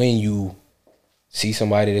good when you see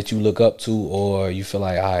somebody that you look up to, or you feel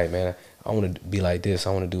like, all right, man, I want to be like this,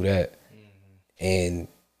 I want to do that. And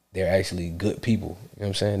they're actually good people. You know what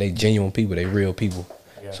I'm saying? They genuine people. They real people.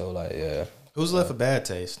 Yeah. So like, yeah. Who's left a bad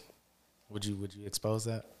taste? Would you expose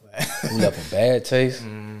that? Who left a bad taste?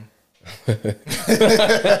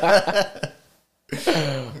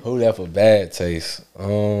 Who left a bad taste?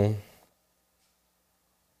 Or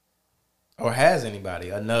has anybody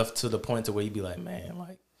enough to the point to where you be like, man,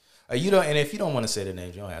 like, you don't. And if you don't want to say the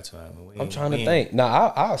names, you don't have to. I mean, I'm trying to think.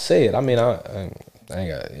 Nah, I'll say it. I mean, I ain't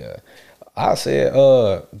got. Yeah. I said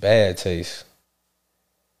bad taste.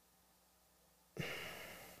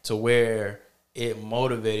 To where it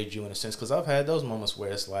motivated you in a sense, because I've had those moments where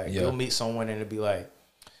it's like you'll meet someone and it'll be like,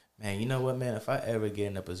 man, you know what, man, if I ever get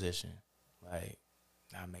in a position, like,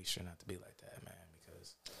 I'll make sure not to be like that, man,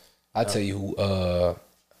 because I tell you who I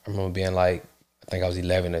remember being like, I think I was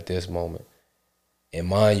 11 at this moment. And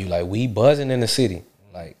mind you, like we buzzing in the city.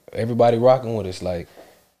 Like everybody rocking with us, like,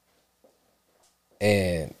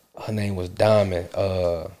 and her name was Diamond.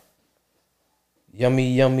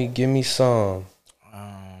 Yummy, yummy, give me some.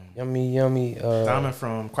 Yummy, yummy. Diamond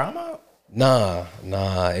from Crime Out? Nah.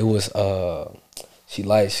 It was she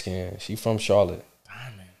light skinned. She from Charlotte.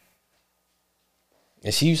 Diamond.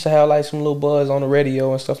 And she used to have like some little buzz on the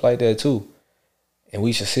radio and stuff like that too. And we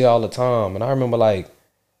used to see her all the time. And I remember like,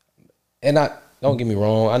 and don't get me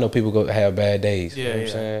wrong, I know people go have bad days. You know what I'm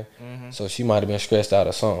saying? Mm-hmm. So she might have been stressed out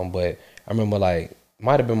or something, but I remember like,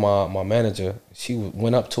 might have been my manager. She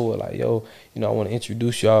went up to her like, yo, you know, I want to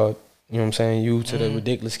introduce y'all, you know what I'm saying, you to the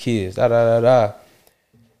Ridiculous Kids, da.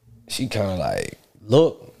 She kind of like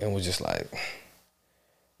looked and was just like,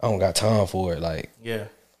 I don't got time for it. Like, yeah.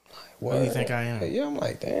 What do you think I am? Yeah, I'm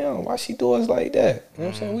like, damn, why she do us like that? You know what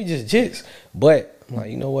I'm saying? We just jits. But I'm like,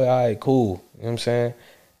 you know what, all right, cool. You know what I'm saying?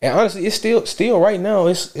 And honestly, it's still right now,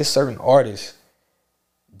 it's certain artists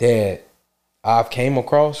that I've came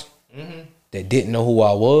across that didn't know who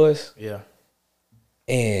I was. Yeah.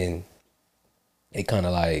 And they kind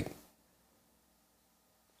of like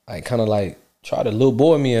try to little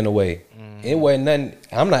boy me in a way. It wasn't nothing.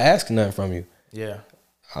 I'm not asking nothing from you. Yeah.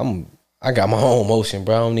 I got my own emotion,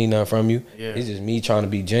 bro. I don't need nothing from you. Yeah. It's just me trying to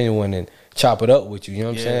be genuine and chop it up with you. You know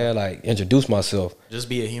what I'm saying? Like introduce myself. Just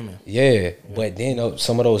be a human. Yeah. But then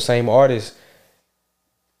some of those same artists,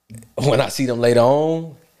 when I see them later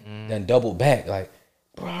on, then double back. Like,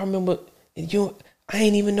 bro, I remember I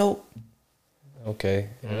ain't even know. Okay,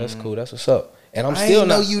 that's cool. That's what's up. And I'm still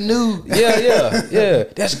not. Know you knew. Yeah.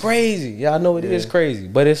 That's crazy. Yeah, I know it is crazy,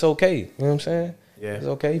 but it's okay. You know what I'm saying? Yeah, it's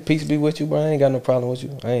okay. Peace be with you, bro. I ain't got no problem with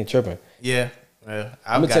you. I ain't tripping. Yeah.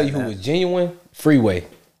 I'm gonna tell you who was genuine. Freeway.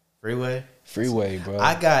 Freeway, bro.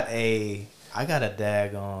 I got a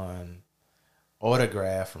daggone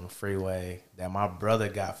autograph from Freeway that my brother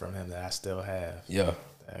got from him that I still have. Yeah.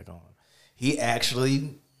 Daggone. He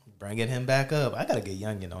actually bringing him back up. I gotta get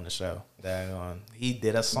Youngin on the show. Daggone. He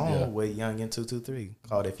did a song with Youngin 223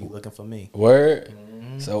 called "If You Looking for Me." Word.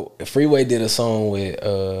 Mm-hmm. So Freeway did a song with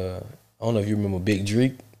I don't know if you remember Big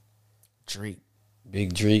Dreek.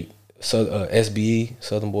 Big Dreek. So SBE,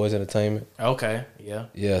 Southern Boys Entertainment. Okay, yeah.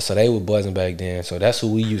 Yeah, so they were buzzing back then. So that's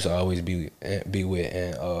who we used to always be with.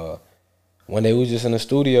 And when they was just in the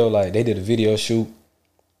studio, like they did a video shoot.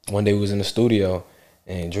 One day we was in the studio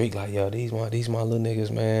and Drake like, yo, these my little niggas,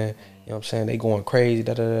 man. You know what I'm saying? They going crazy,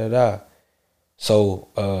 da da da da. So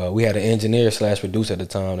we had an engineer / producer at the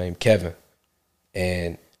time named Kevin.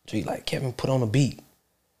 And Drake like, Kevin, put on a beat.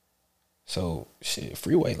 So shit,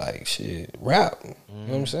 Freeway like shit, rap. You know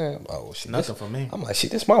what I'm saying? Oh shit, nothing for me. I'm like shit,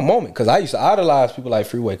 this my moment because I used to idolize people like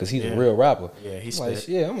Freeway because he's a real rapper. Yeah, he's like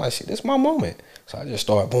yeah. I'm like shit, this my moment. So I just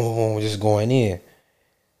started boom, boom, boom, just going in,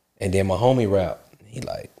 and then my homie rap. He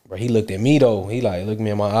like, bro, he looked at me though. He like looked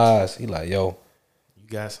me in my eyes. He like, yo, you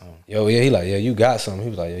got something. Yo, yeah. He like, yeah, you got something. He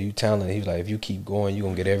was like, yo, you talented. He was like, if you keep going, you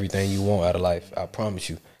gonna get everything you want out of life. I promise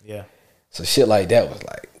you. Yeah. So shit like that was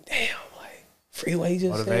like, damn. Freeway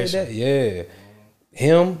just motivation. said that. Yeah.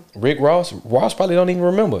 Him, Rick Ross. Ross probably don't even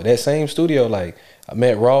remember. That same studio, like, I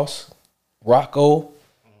met Ross, Rocco.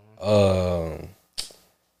 Man,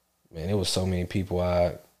 there was so many people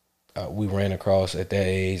we ran across at that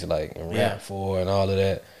age, like, in rap for and all of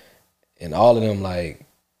that. And all of them, like,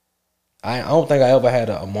 I don't think I ever had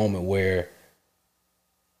a moment where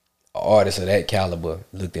an artist of that caliber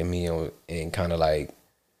looked at me and kind of like,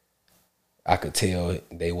 I could tell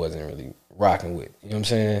they wasn't really rocking with. You know what I'm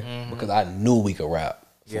saying? Mm-hmm. Because I knew we could rap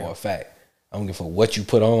for a fact. I don't give a fuck what you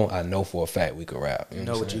put on. I know for a fact we could rap. You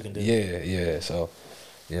know what you can do. Yeah. So,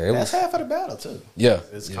 yeah, that's half of the battle too. Yeah,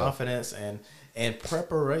 it's confidence and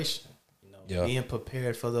preparation. You know, being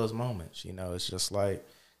prepared for those moments. You know, it's just like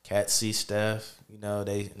cats see Steph. You know,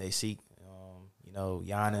 they see you know,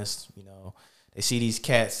 Giannis. You know, they see these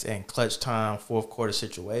cats in clutch time, fourth quarter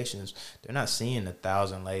situations. They're not seeing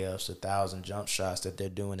 1,000 layups, 1,000 jump shots that they're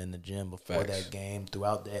doing in the gym before that game,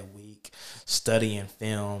 throughout that week, studying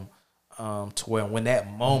film, to where when that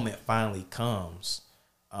moment finally comes,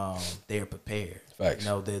 they're prepared. Facts. You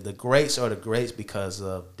know, the greats are the greats because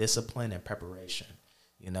of discipline and preparation.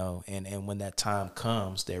 You know, and when that time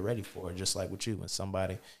comes, they're ready for it. Just like with you, when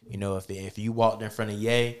somebody, you know, if you walked in front of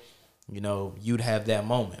Ye, you know, you'd have that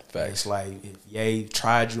moment. Facts. It's like if Ye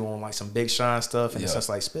tried you on like some Big Sean stuff, and it's just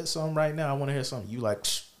like, spit something right now. I want to hear something. You like,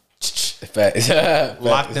 Facts.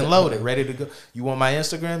 locked and loaded, ready to go. You want my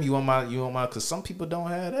Instagram? You want my? Because some people don't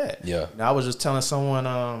have that. Yeah. Now, I was just telling someone.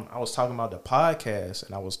 I was talking about the podcast,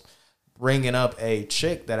 and I was bringing up a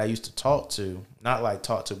chick that I used to talk to, not like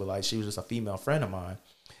talk to, but like she was just a female friend of mine,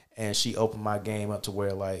 and she opened my game up to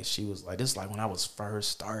where like she was like, this is like when I was first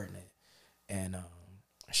starting it, and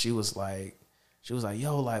she was like,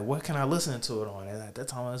 yo, like, what can I listen to it on? And at that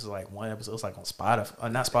time, it was like one episode. It was like on Spotify,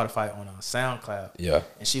 not Spotify, on SoundCloud. Yeah.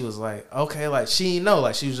 And she was like, okay, like she didn't know,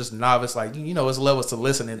 like she was just novice, like you know, it's levels to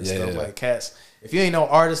listening and stuff. Like cats, if you ain't no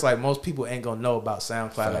artist, like most people ain't gonna know about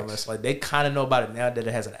SoundCloud unless like they kind of know about it now that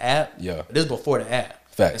it has an app. Yeah. But this is before the app.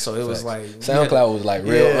 Facts. And so it was like SoundCloud was like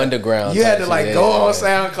real underground. You had to like go on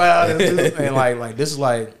SoundCloud and do and like this is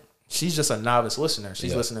like she's just a novice listener.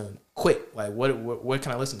 She's listening quick. Like where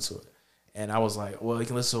can I listen to it? And I was like, well, you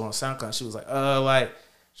can listen to it on SoundCloud. She was like, like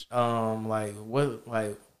what?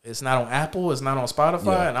 Like it's not on Apple. It's not on Spotify.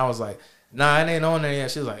 Yeah. And I was like, nah, it ain't on there yet.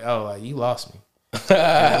 She was like, oh, like you lost me.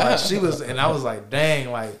 Like, she was, and I was like,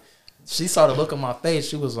 dang. Like she saw the look on my face.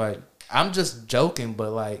 She was like, I'm just joking,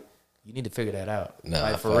 but like you need to figure that out. Nah,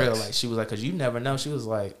 like for real. Like she was like, cause you never know. She was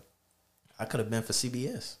like, I could have been for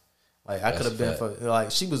CBS. Like I could have been for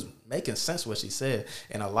like she was making sense what she said.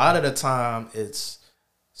 And a lot of the time it's.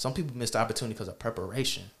 Some people miss the opportunity because of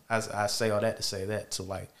preparation. I say all that to say that. So,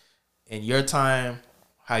 like, in your time,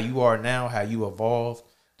 how you are now, how you evolve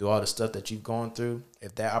through all the stuff that you've gone through,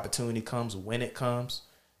 if that opportunity comes, when it comes,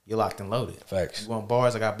 you're locked and loaded. Facts. You want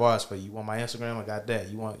bars? I got bars for you. You want my Instagram? I got that.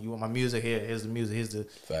 You want my music? Here's the music. Here's the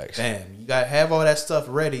Facts. Bam. You got to have all that stuff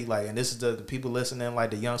ready. Like, and this is the people listening,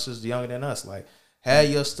 like the youngsters, younger than us. Like, have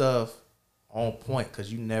your stuff on point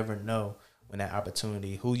because you never know when that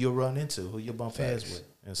opportunity, who you'll run into, who you'll bump heads with.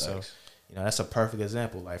 And so, you know, that's a perfect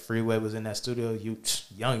example. Like Freeway was in that studio, you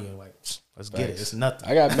like, let's get it. It's nothing.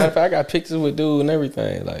 Matter of fact, I got pictures with dude and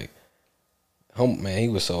everything. Like, man, he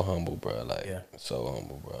was so humble, bro. Like, so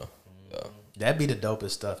humble, bro. Yeah. That'd be the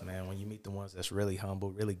dopest stuff, man. When you meet the ones that's really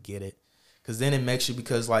humble, really get it, because then it makes you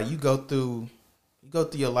because like you go through you go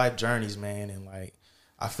through your life journeys, man, and like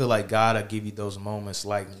I feel like God will give you those moments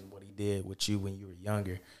like what He did with you when you were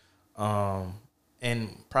younger, and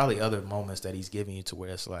probably other moments that He's giving you to where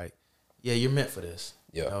it's like, yeah, you're meant for this.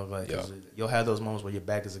 Yeah, you know, like you'll have those moments where your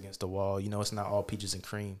back is against the wall. You know, it's not all peaches and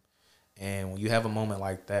cream, and when you have a moment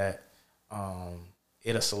like that,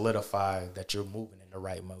 it'll solidify that you're moving in the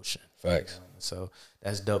right motion. Facts. You know? So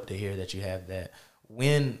that's dope to hear that you have that.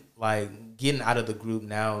 When like getting out of the group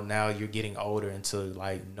now you're getting older into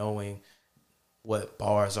like knowing what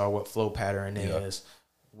bars are, what flow pattern is,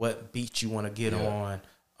 what beat you want to get on.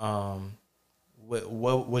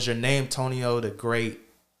 What was your name, Tonio the Great,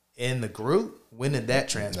 in the group? When did that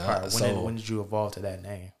transpire? When did you evolve to that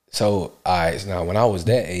name? So now when I was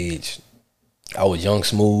that age, I was Young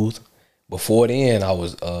Smooth. Before then, I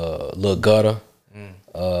was Lil Gutter.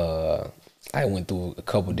 I went through a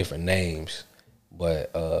couple different names,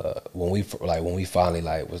 but when we finally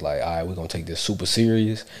was like, all right, we're gonna take this super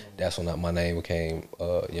serious. That's when my name became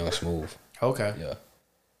Young Smooth. Okay. Yeah.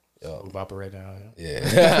 Smooth operator now.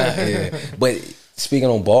 Yeah. But speaking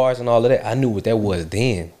on bars and all of that, I knew what that was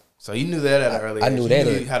then. So you knew that at an early age. I knew that.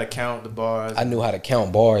 You knew how to count the bars. I knew how to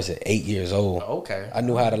count bars at 8 years old. Okay. I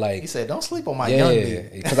knew how to like. He said, "Don't sleep on my young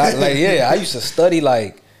beat." Because I used to study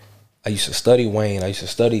like. I used to study Wayne. I used to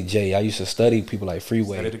study Jay. I used to study people like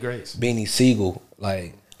Freeway, Study the greats. Beanie Siegel.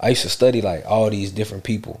 Like I used to study like all these different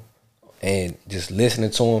people, and just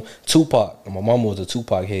listening to them. Tupac. My mama was a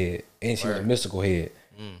Tupac head, and she was a Mystical head.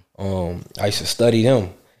 I used to study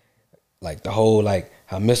them, like the whole like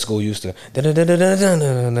how Mystical used to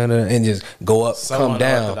and just go up, come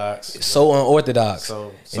down. So unorthodox.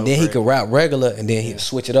 So and then he could rap regular, and then he'd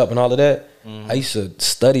switch it up and all of that. I used to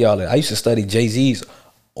study all that. I used to study Jay-Z's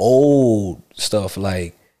old stuff,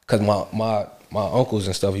 like, cause my uncles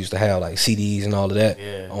and stuff used to have like CDs and all of that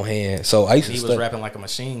on hand. So I used to study. He was rapping like a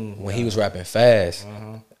machine when he was rapping fast.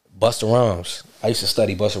 Busta Rhymes. I used to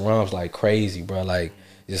study Busta Rhymes like crazy, bro. Like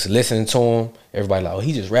just listening to him, everybody like, oh,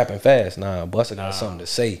 he just rapping fast. Nah, Busta got something to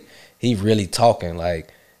say. He really talking.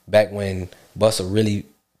 Like back when Busta really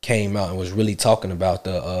came out and was really talking about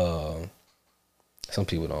the some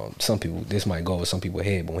people this might go over some people's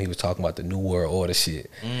head, but when he was talking about the New World Order shit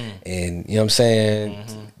and you know what I'm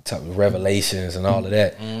saying, Revelations and all of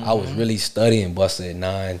that, I was really studying Busta at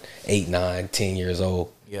 8, 9, 10 years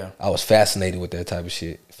old. Yeah, I was fascinated with that type of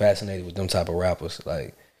shit, fascinated with them type of rappers. So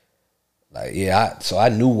I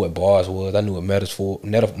knew what bars was. I knew what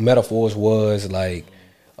metaphors was, like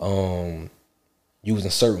using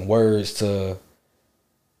certain words to.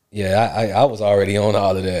 Yeah, I was already on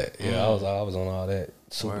all of that. Yeah, I was on all that.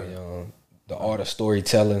 Super young. The art of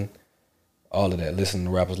storytelling, all of that. Listening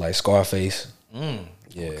to rappers like Scarface. Yeah.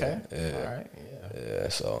 Okay. Yeah. All right. Yeah.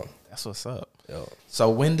 So that's what's up. Yo. So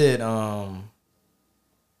when did so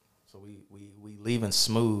we leaving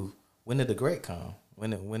Smooth? When did the Great come?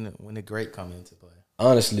 When did Great come into play?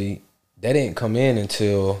 Honestly, that didn't come in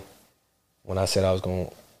until when I said I was gonna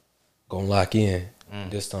lock in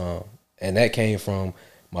this time, and that came from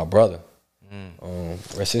my brother.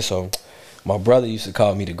 Rest his soul. My brother used to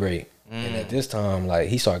call me the Great. And at this time, like,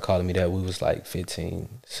 he started calling me that. We was like 15,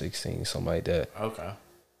 16, something like that. Okay.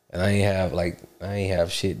 And I ain't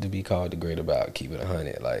have shit to be called the Great about. Keep it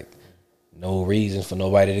 100. Like, no reason for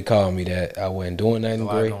nobody to call me that. I wasn't doing nothing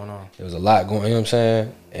great. Going on. There was a lot going on, you know what I'm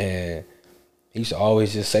saying? And he used to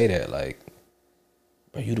always just say that, like,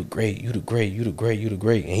 bro, you the great, you the great, you the great, you the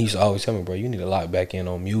great. And he used to always tell me, bro, you need to lock back in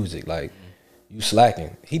on music. Like, you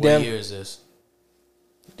slacking. What year is this?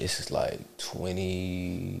 This is like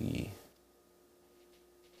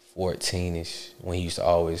 2014-ish, when he used to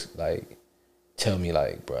always like tell me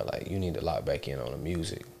like, bro, like you need to lock back in on the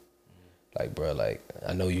music. Like, bro, like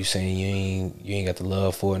I know you saying you ain't got the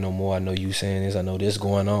love for it no more. I know you saying this. I know this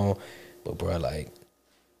going on, but bro, like,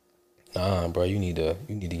 nah, bro, you need to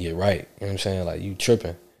get right. You know what I'm saying? Like, you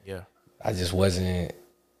tripping. Yeah. I just wasn't.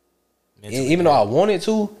 Even though I wanted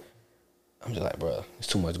to, I'm just like, bro, there's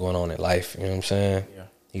too much going on in life. You know what I'm saying? Yeah.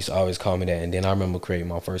 He used to always call me that. And then I remember creating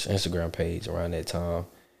my first Instagram page around that time.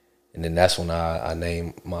 And then that's when I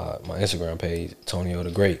named my Instagram page Tonio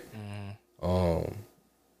the Great.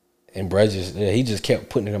 And bro, he just kept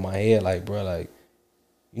putting it in my head, like, bro, like,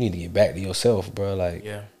 you need to get back to yourself, bro. Like,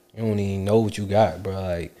 you don't even know what you got, bro.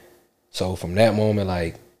 Like, so from that moment,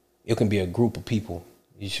 like, it can be a group of people.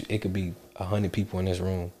 It could be 100 people in this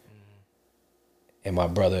room. And my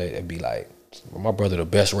brother, it'd be like, my brother the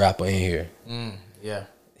best rapper in here. Yeah.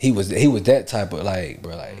 He was that type of, like,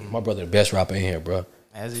 bro, like, my brother the best rapper in here, bro.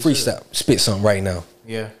 Freestyle, spit something right now.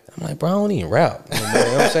 Yeah. I'm like, bro, I don't even rap. You know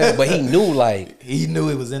what I'm saying? But he knew, like. He knew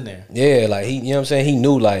it was in there. Yeah, like, you know what I'm saying? He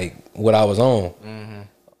knew, like, what I was on.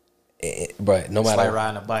 But no It's matter, like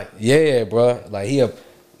riding a bike. yeah, bro. Like he a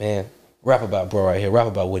man, rap about bro right here. Rap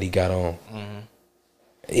about what he got on.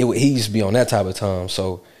 He used to be on that type of time.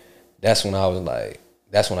 So that's when I was like,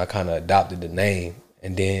 that's when I kind of adopted the name.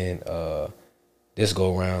 And then this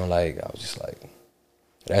go around, like I was just like,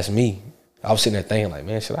 that's me. I was sitting there thinking like,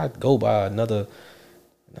 man, should I go by another?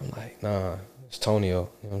 And I'm like, nah, it's Tonio.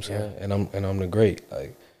 You know what I'm saying? And I'm the great.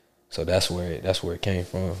 Like, so that's where it came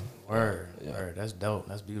from. Word. That's dope.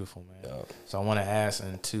 That's beautiful, man. Yeah. So I want to ask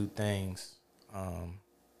in two things.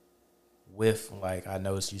 With, like, I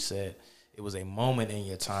noticed you said it was a moment in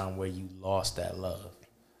your time where you lost that love.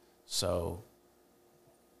 So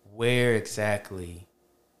where exactly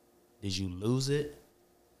did you lose it?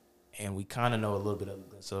 And we kind of know a little bit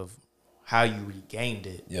of how you regained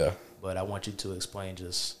it. Yeah. But I want you to explain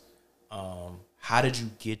just how did you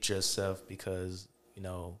get yourself, because, you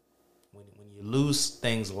know, when you lose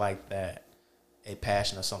things like that, a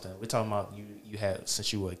passion or something, we're talking about you had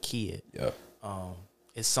since you were a kid. Yeah.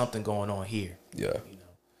 It's something going on here. Yeah. You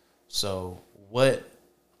know. So what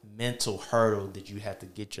mental hurdle did you have to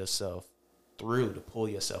get yourself through to pull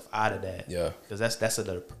yourself out of that? Yeah. Because that's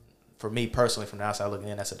for me personally, from the outside looking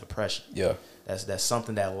in, that's a depression. Yeah. That's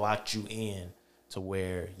something that locked you in to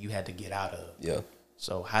where you had to get out of. Yeah.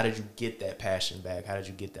 So how did you get that passion back? How did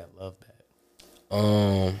you get that love back?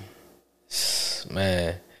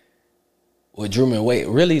 Man, what drew me away,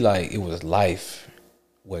 really, like, it was life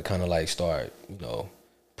what kind of like started, you know,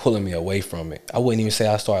 pulling me away from it. I wouldn't even say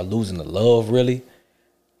I started losing the love, really.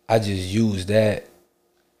 I just used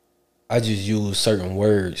certain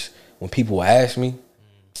words. When people ask me,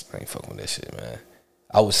 I ain't fucking with that shit, man.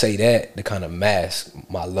 I would say that to kind of mask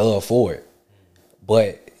my love for it.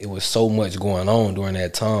 But it was so much going on during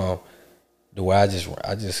that time the way I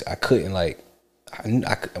couldn't, like,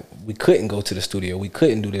 we couldn't go to the studio. We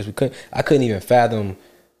couldn't do this. I couldn't even fathom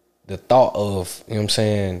the thought of, you know what I'm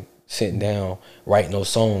saying, sitting down, writing those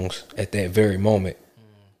songs at that very moment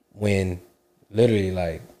when literally,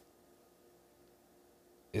 like,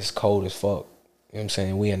 it's cold as fuck. You know what I'm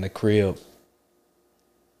saying? We in the crib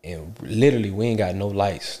and literally we ain't got no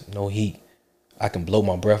lights, no heat. I can blow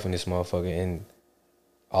my breath in this motherfucker and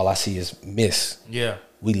all I see is mist. Yeah.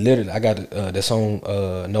 We literally, I got the song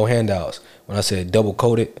No Handouts. When I said double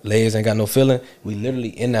coated, legs ain't got no feeling, we literally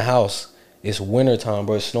in the house. It's winter time,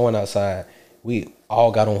 bro. It's snowing outside. We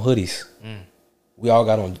all got on hoodies. We all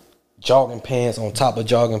got on jogging pants on top of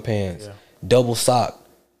jogging pants. Yeah. Double sock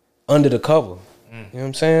under the cover. You know what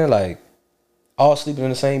I'm saying? Like, all sleeping in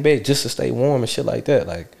the same bed just to stay warm and shit like that.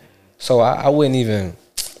 Like, so I wouldn't even,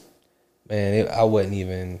 man, I wouldn't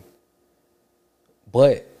even,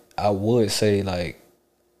 but I would say, like,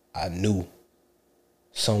 I knew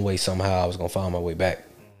some way, somehow I was going to find my way back.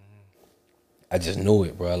 I just knew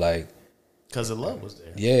it, bro. Like, because the love was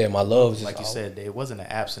there. Yeah, my love was just, like you said, it wasn't an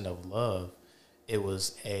absence of love. It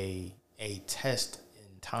was a test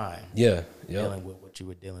in time. Yeah. Dealing with what you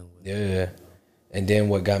were dealing with. Yeah. You know? And then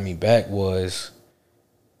what got me back was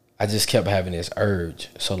I just kept having this urge.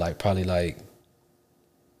 So, like, probably, like,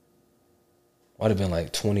 might have been,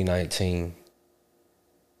 like, 2019.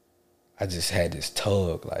 I just had this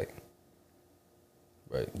tug, like,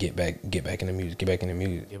 right, get back in the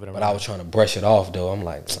music. But I was trying to brush it off, though. I'm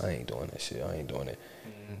like, I ain't doing that shit. I ain't doing it.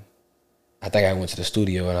 I think I went to the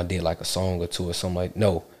studio and I did like a song or two or something like.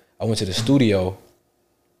 No, I went to the studio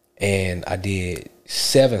and I did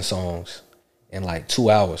 7 songs in like 2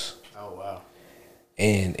 hours. Oh wow!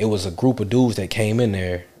 And it was a group of dudes that came in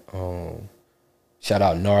there. Shout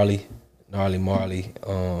out Gnarly Marley.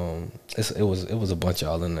 It was a bunch of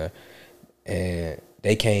y'all in there, and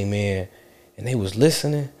they came in and they was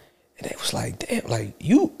listening and they was like, damn, like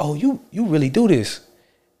you really do this.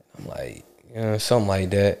 I'm like, you know, something like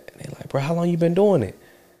that. And they like, bro, how long you been doing it?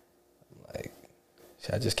 I'm like,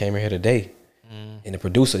 shit, I just came in here today. And the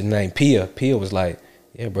producer named Pia was like,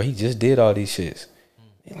 yeah, bro, he just did all these shits.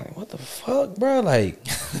 He like, what the fuck, bro? Like,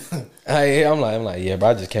 I'm like, yeah, bro,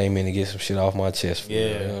 I just came in to get some shit off my chest. You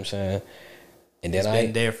know what I'm saying? And then it's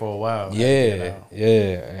been there for a while. Yeah.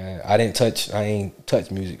 And I ain't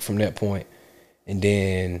touched music from that point. And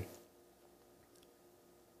then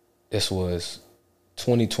this was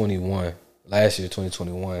 2021, last year,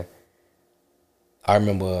 2021. I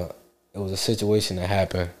remember it was a situation that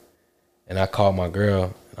happened, and I called my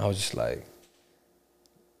girl, and I was just like,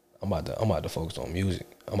 I'm about to focus on music.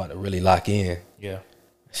 I'm about to really lock in. Yeah.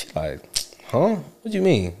 She like, huh? What you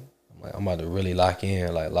mean? I'm like, I'm about to really lock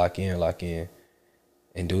in,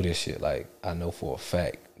 and do this shit. Like, I know for a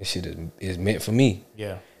fact this shit is meant for me.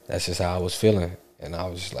 Yeah. That's just how I was feeling. And I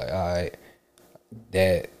was just like, all right.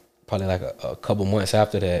 That probably like a couple months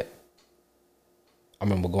after that, I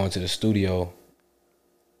remember going to the studio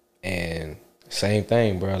and same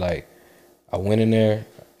thing, bro. Like I went in there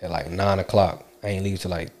at like 9 o'clock. I ain't leave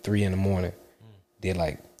till like 3 in the morning. Did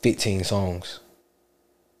like 15 songs.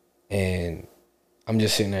 And I'm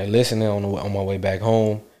just sitting there listening on my way back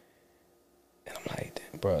home. And I'm like,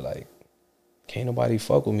 damn, bro, like, can't nobody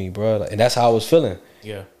fuck with me, bro. Like, and that's how I was feeling.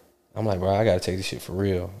 Yeah. I'm like, bro, I gotta take this shit for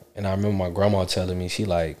real. And I remember my grandma telling me, she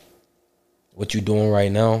like, what you doing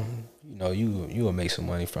right now, you know, you will make some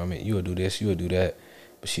money from it. You will do this, you will do that.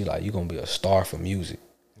 But she like, you gonna be a star for music.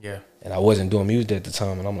 Yeah. And I wasn't doing music at the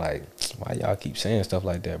time. And I'm like, why y'all keep saying stuff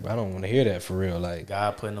like that, bro? I don't want to hear that for real. Like,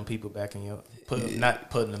 God putting them people back in your, not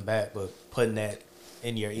putting them back, but putting that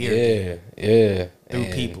in your ear. Yeah. Through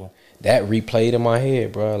and people. That replayed in my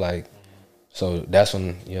head, bro. Like, so that's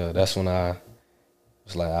when I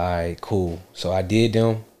was like, all right, cool. So I did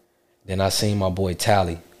them. Then I seen my boy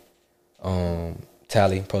Tally.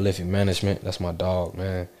 Tally, Prolific Management. That's my dog,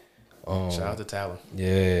 man. Shout out to Tally.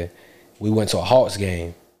 Yeah. We went to a Hawks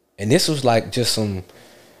game. And this was like just some,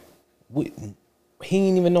 he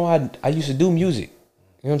didn't even know I used to do music.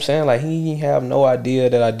 You know what I'm saying? Like, he didn't have no idea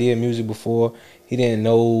that I did music before. He didn't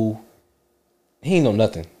know, he didn't know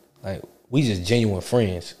nothing. Like, we just genuine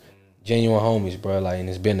friends, genuine homies, bro. Like, and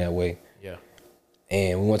it's been that way. Yeah.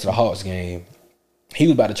 And we went to the Hawks game. He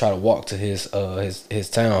was about to try to walk to his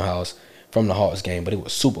townhouse from the Hawks game, but it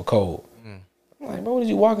was super cold. I'm like, bro, what are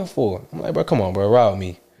you walking for? I'm like, bro, come on, bro, ride with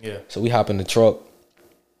me. Yeah. So we hop in the truck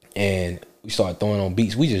and we started throwing on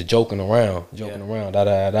beats. We just joking around,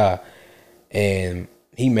 da. And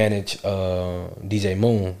he managed DJ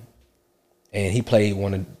Moon, and he played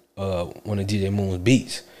one of DJ Moon's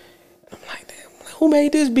beats. And I'm like, damn, who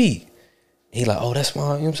made this beat? He like, oh, that's my, you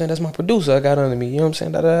know what I'm saying? That's my producer I got under me, you know what I'm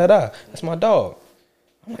saying? Da. That's my dog.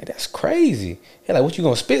 I'm like, that's crazy. He like, what, you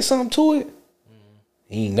gonna spit something to it?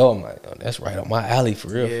 He ain't know. I'm like, oh, that's right up my alley for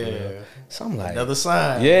real, Yeah. for real. So I'm like, Another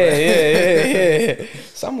sign. yeah.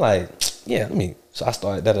 So I'm like, yeah, let me. So I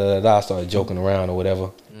started I started joking around or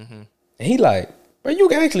whatever. And he like, bro, you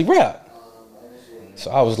can actually rap.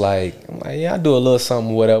 So I was like, I'm like, yeah, I do a little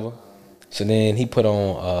something, whatever. So then he put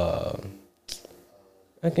on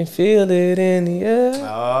I can feel it in the air.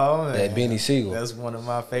 Oh, man. That Benny Siegel. That's one of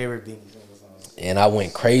my favorite Benny Siegel songs. And I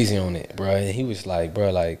went crazy on it, bro. And he was like,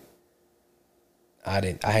 bro, like, I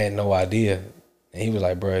had no idea. And he was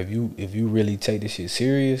like, bro, if you really take this shit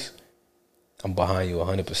serious, I'm behind you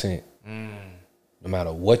 100%. No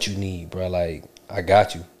matter what you need, bro, like, I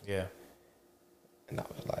got you. Yeah. And I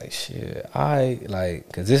was like, shit,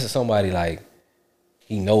 because this is somebody, like,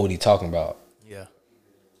 he know what he talking about. Yeah.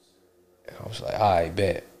 And I was like, all right,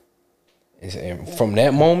 bet. And from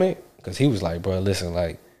that moment, because he was like, bro, listen,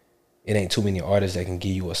 like, it ain't too many artists that can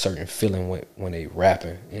give you a certain feeling when they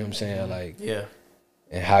rapping. You know what I'm saying? Like, yeah.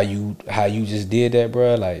 And how you just did that,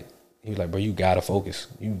 bro. Like, he was like, bro, you gotta focus.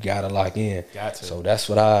 You gotta lock in. Got to. So that's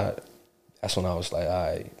when I was like, all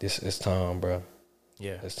right, it's time, bro.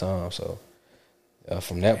 Yeah. It's time. So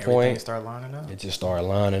from that point, started lining up. it just started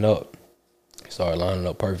lining up. It started lining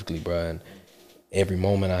up perfectly, bro. And every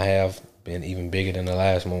moment I have been even bigger than the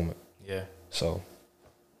last moment. Yeah. So,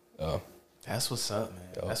 that's what's up, man.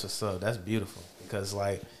 Yo. That's what's up. That's beautiful because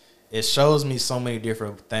like it shows me so many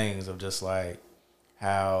different things of just like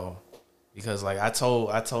how, because like I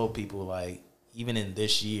told people like even in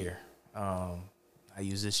this year, I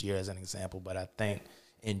use this year as an example, but I think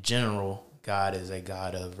in general God is a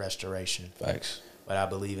God of restoration. Facts. But I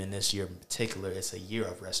believe in this year in particular, it's a year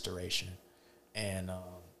of restoration, and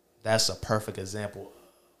that's a perfect example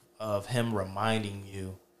of Him reminding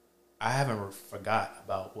you, I haven't forgot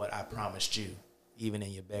about what I promised you, even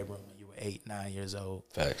in your bedroom when you were 8, 9 years old.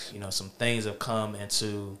 Facts. You know, some things have come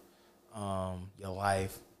into your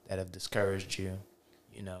life that have discouraged you,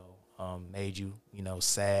 you know, made you, you know,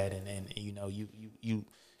 sad, and you know,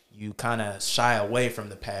 you kind of shy away from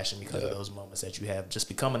the passion because of those moments that you have just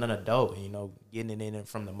becoming an adult and, you know, getting it in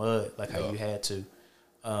from the mud like how you had to.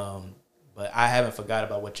 But I haven't forgot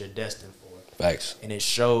about what you're destined for. Facts. And it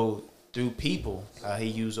showed through people how He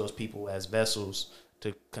used those people as vessels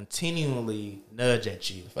to continually nudge at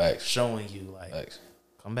you. Facts. Showing you like, Facts.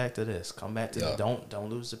 come back to this, come back to this. Don't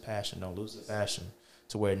lose the passion. Don't lose the passion.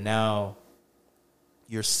 To where now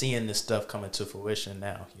you're seeing this stuff coming to fruition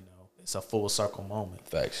now, you know. It's a full circle moment.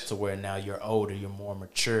 Facts. To where now you're older, you're more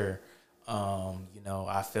mature. You know,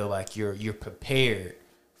 I feel like you're prepared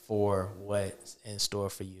for what's in store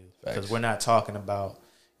for you. Because we're not talking about,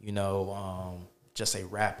 you know, just a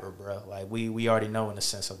rapper, bro. Like we already know in the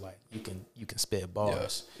sense of like you can spit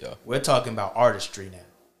bars. Yeah. We're talking about artistry now.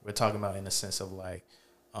 We're talking about in the sense of like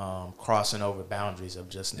crossing over boundaries of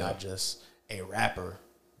just not just a rapper,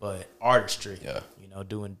 but artistry. Yeah. You know,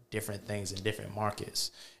 doing different things in different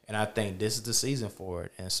markets. And I think this is the season for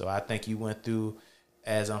it. And so I think you went through,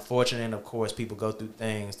 as unfortunate, and of course, people go through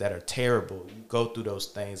things that are terrible. You go through those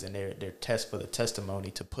things, and they're test for the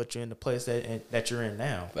testimony to put you in the place that you're in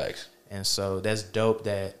now. Facts. And so that's dope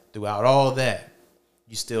that throughout all that,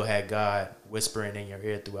 you still had God whispering in your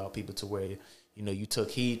ear throughout people to where, you know, you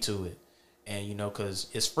took heed to it. And, you know, because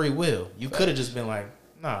it's free will. You could have just been like,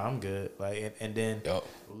 nah, I'm good. Like, and then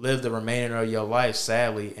live the remainder of your life,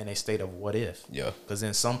 sadly, in a state of what if. Yeah. Because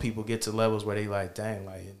then some people get to levels where they like, dang,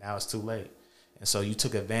 like, now it's too late. And so you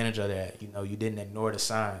took advantage of that. You know, you didn't ignore the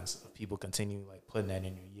signs of people continuing, like, putting that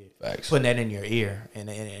in your ear. Facts. Putting that in your ear. And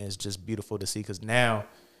it's just beautiful to see. Because now,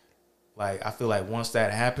 like, I feel like once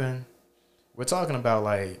that happened, we're talking about,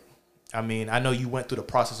 like, I mean, I know you went through the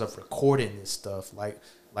process of recording this stuff, like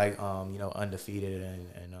you know, Undefeated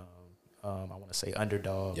and I want to say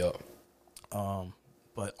Underdog. Yep.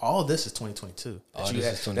 But all of this is 2022. That you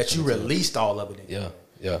 2022. released all of it in. Yeah.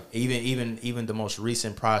 Yeah. Even the most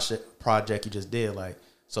recent project you just did, like,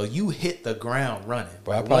 so you hit the ground running.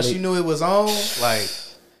 Bro, like, once you knew it was on, like,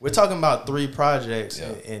 we're talking about 3 projects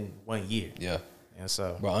in 1 year. Yeah. And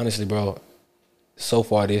so, bro, honestly, bro, so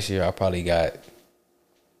far this year, I probably got,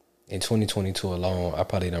 in 2022 alone, I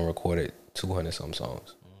probably done recorded 200 some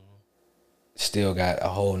songs. Still got a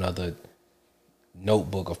whole nother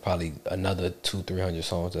notebook of probably another 200-300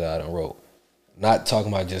 songs that I done wrote. Not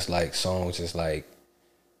talking about just like songs, just like,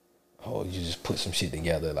 oh, you just put some shit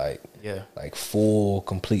together, like, like full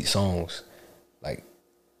complete songs. Like,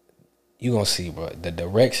 you gonna see, bro, the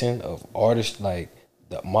direction of artists, like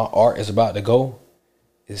my art is about to go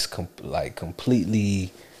is like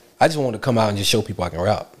completely. I just want to come out and just show people I can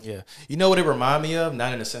rap. Yeah. You know what it remind me of?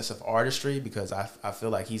 Not in the sense of artistry, because I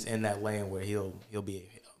feel like he's in that lane where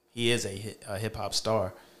he is a hip hop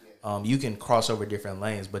star. You can cross over different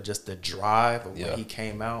lanes, but just the drive of when he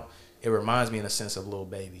came out, it reminds me in a sense of Lil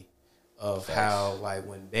Baby. Of how, like,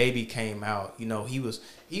 when Baby came out, you know, he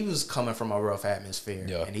was coming from a rough atmosphere,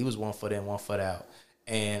 and he was 1 foot in, 1 foot out.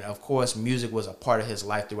 And of course, music was a part of his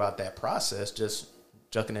life throughout that process, just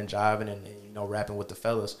jucking and jiving and you know, rapping with the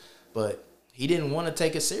fellas. But he didn't want to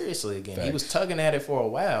take it seriously again. Facts. He was tugging at it for a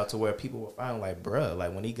while to where people were finally like, bruh,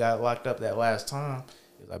 like when he got locked up that last time,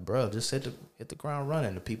 he was like, bruh, just hit the ground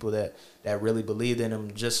running. The people that really believed in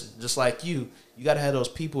him, just like you got to have those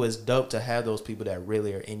people. It's dope to have those people that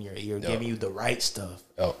really are in your ear, giving you the right stuff.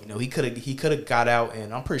 You know, he could have got out,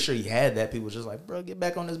 and I'm pretty sure he had that. People just like, bro, get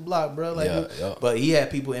back on this block, bro. Like, but he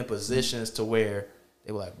had people in positions to where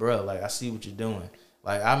they were like, bro, like, I see what you're doing.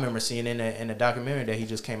 Like, I remember seeing in the documentary that he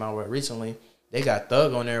just came out with recently, they got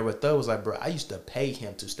Thug on there, but Thug was like, bro, I used to pay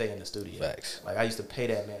him to stay in the studio. Facts. Like, I used to pay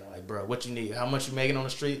that man, like, bro, what you need? How much you making on the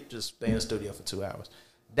street? Just stay in the studio for 2 hours.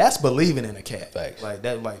 That's believing in a cat. Facts. Like,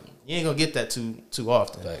 that, like, you ain't gonna get that too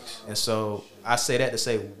often. Facts. And so I say that to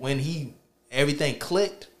say when everything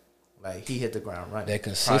clicked, like, he hit the ground running. That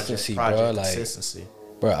consistency, project bro. Like, consistency.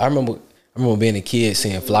 Bro, I remember being a kid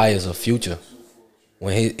seeing flyers of Future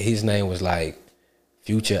when his name was like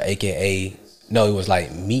Future, aka no, it was like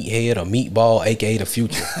Meathead or Meatball, aka the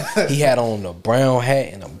Future. He had on a brown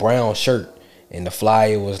hat and a brown shirt, and the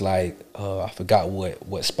flyer was like, I forgot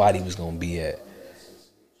what spot he was gonna be at.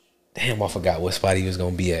 Damn, I forgot what spot he was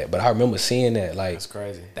gonna be at. But I remember seeing that. Like, that's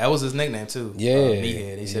crazy. That was his nickname too. Yeah,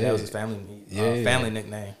 Meathead. He said that was his family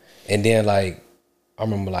nickname. And then, like, I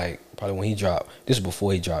remember, like, probably when he dropped. This was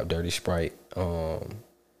before he dropped Dirty Sprite.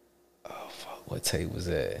 What tape was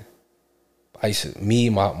that? I used to, me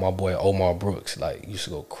and my boy Omar Brooks, like, used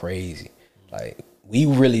to go crazy. Like, we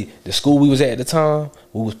really, the school we was at the time,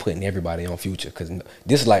 we was putting everybody on Future, because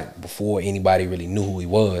this is like before anybody really knew who he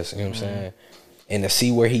was. You know what I'm saying? And to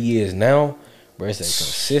see where he is now, bro, it's that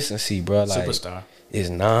consistency, bro. Like, superstar. It's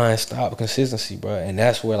non-stop consistency, bro. And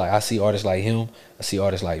that's where, like, I see artists like him. I see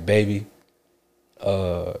artists like Baby,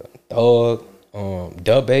 Thug,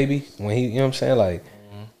 Dub Baby. When he, you know what I'm saying? Like,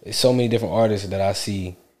 there's so many different artists that I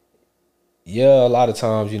see. Yeah, a lot of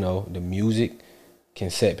times, you know, the music can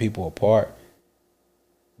set people apart,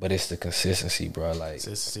 but it's the consistency, bro. Like,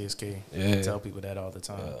 consistency is key. Yeah. I tell people that all the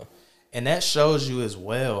time. And that shows you as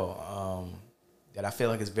well that I feel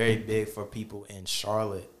like it's very big for people in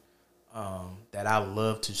Charlotte that I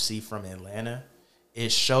love to see from Atlanta.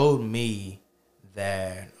 It showed me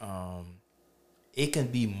that it can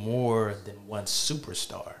be more than one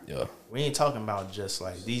superstar. Yeah. We ain't talking about just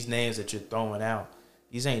like these names that you're throwing out.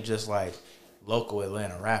 These ain't just like local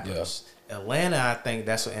Atlanta rappers. Yeah. Atlanta, I think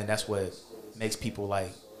that's what makes people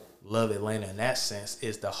like love Atlanta in that sense,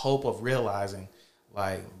 is the hope of realizing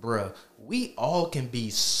like, bruh, we all can be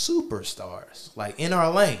superstars, like in our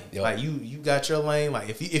lane. Yep. Like you got your lane. Like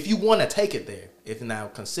if you want to take it there, if now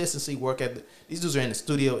consistency, work at these dudes are in the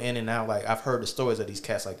studio in and out. Like I've heard the stories of these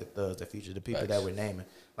cats, like the Thugs, the Future, the people that we're naming.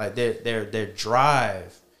 Like their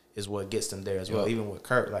drive is what gets them there as well. Even with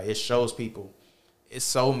Kurt, like it shows people. It's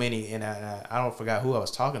so many, and I don't forgot who I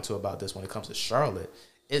was talking to about this when it comes to Charlotte.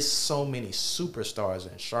 It's so many superstars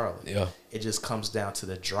in Charlotte. Yeah. It just comes down to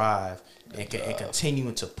the drive and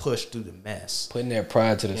continuing to push through the mess. Putting that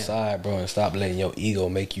pride to the side, bro, and stop letting your ego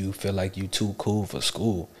make you feel like you too cool for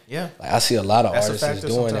school. Yeah. Like I see a lot of That's artists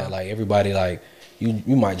doing sometimes. that. Like everybody, like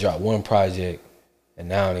you might drop one project, and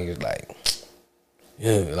now niggas like,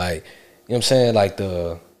 yeah, like you know what I'm saying, like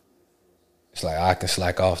it's like I can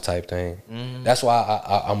slack off type thing. That's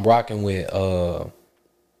why I'm rocking with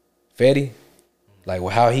Fetty. Like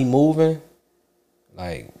with how he moving,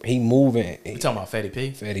 like he moving. You talking about Fetty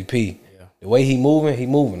P? Fetty P. Yeah. The way he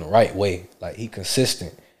moving the right way. Like he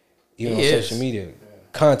consistent. Even on social media,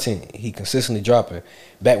 content he consistently dropping.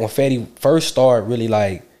 Back when Fetty first started really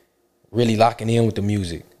locking in with the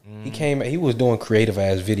music, he was doing creative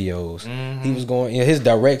ass videos. He was going, his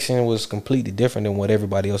direction was completely different than what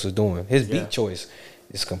everybody else is doing. His beat choice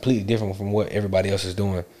is completely different from what everybody else is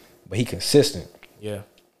doing. But he consistent. Yeah.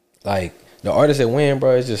 Like the artists that win,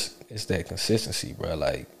 bro, it's that consistency, bro.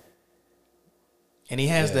 Like, and he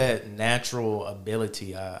has that natural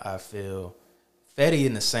ability. I feel Fetty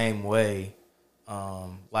in the same way,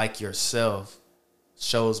 like yourself,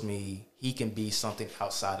 shows me he can be something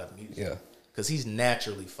outside of music. yeah, because he's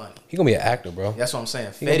naturally funny. he gonna be an actor, bro. That's what I'm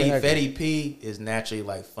saying. He gonna be an actor. Fetty P is naturally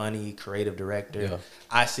like funny, creative director. Yeah.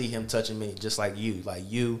 I see him touching me just like you.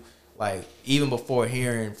 Like even before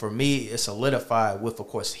hearing, for me, it solidified with, of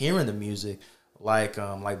course, hearing the music, like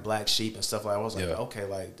Black Sheep and stuff like that. I was like, okay,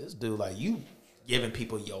 like this dude, like you giving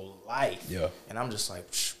people your life. Yeah. And I'm just like,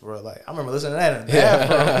 bro, like I remember listening to that in the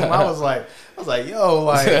bathroom. I was like, yo,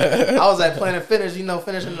 like I was at Planet Fitness,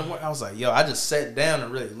 finishing the work. I was like, yo, I just sat down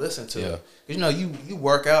and really listened to it. Because you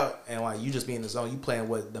work out and like you just be in the zone, you playing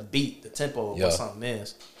what the beat, the tempo of what something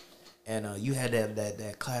is. And you had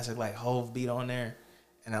that classic like Hove beat on there.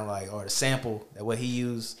 And I'm like, or the sample that what he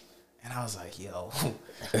used, and I was like, yo,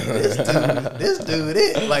 this dude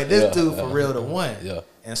is like this dude for real the one. Yeah.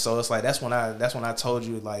 And so it's like that's when I told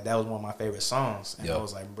you like that was one of my favorite songs, and I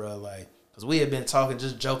was like, bro, like, because we had been talking,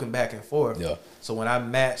 just joking back and forth. Yeah. So when I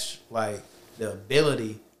matched like the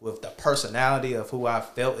ability with the personality of who I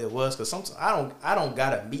felt it was, because sometimes I don't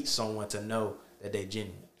gotta meet someone to know that they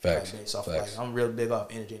genuine. Facts. Like, based off Facts. like I'm real big off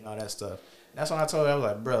energy and all that stuff. And that's when I told her, I was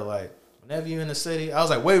like, bro, like. Whenever you in the city, I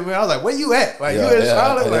was like, wait a minute. I was like, where you at? Like, you in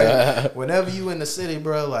Charlotte? Like, whenever you in the city,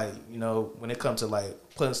 bro, like, when it comes to, like,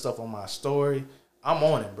 putting stuff on my story, I'm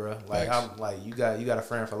on it, bro. Like, Thanks. I'm like, you got a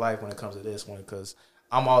friend for life when it comes to this one, because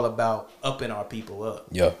I'm all about upping our people up.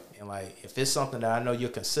 Yeah. And, like, if it's something that I know you're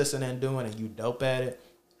consistent in doing and you dope at it,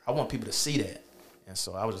 I want people to see that. And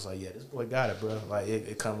so I was just like, yeah, this boy got it, bro. Like,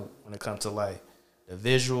 when it comes to, like, the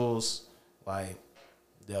visuals, like,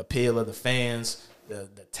 the appeal of the fans, the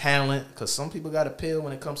talent, because some people got appeal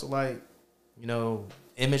when it comes to like,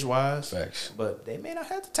 image wise. Facts. But they may not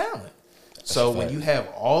have the talent. So when you have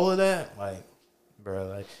all of that, like, bro,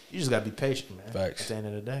 like you just gotta be patient, man. Facts. At the end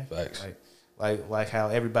of the day. Facts. Like how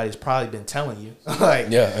everybody's probably been telling you, like,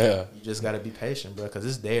 Yeah. you just gotta be patient, bro, because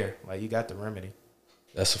it's there. Like you got the remedy.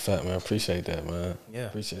 That's a fact, man. Appreciate that, man. Yeah,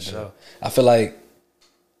 Appreciate that. sure. I feel like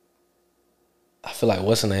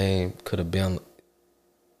what's her name could have been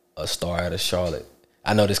a star out of Charlotte.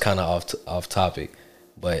 I know this kind of off topic,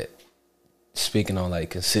 but speaking on like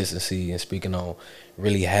consistency and speaking on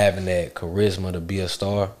really having that charisma to be a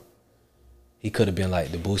star, he could have been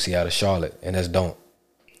like the Boosie out of Charlotte, and that's Don't.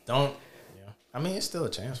 Yeah. I mean, it's still a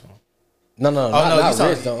chance for him. No, not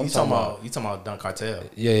Rich Don't. You talking about Don Cartel?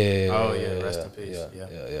 Yeah. Oh yeah, rest in peace.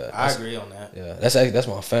 Yeah. I agree on that. Yeah, that's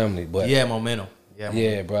my family, but Momentum.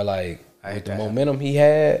 Yeah, bro, like with the that. momentum he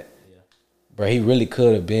had, bro, he really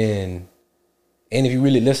could have been. And if you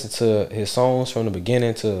really listen to his songs from the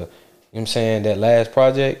beginning to, what I'm saying, that last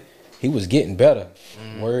project, he was getting better.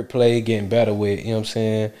 Wordplay, getting better with, what I'm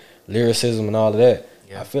saying, lyricism and all of that.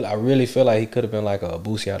 Yeah. I really feel like he could have been like a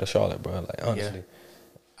Boosie out of Charlotte, bro. Like, honestly.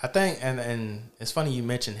 Yeah. I think, and it's funny you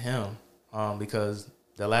mentioned him, because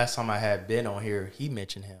the last time I had been on here, he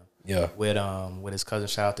mentioned him. Yeah. With his cousin,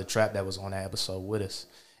 shout out to Trap, that was on that episode with us.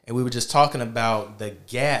 And we were just talking about the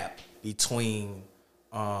gap between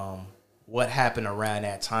what happened around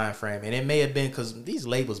that time frame. And it may have been because these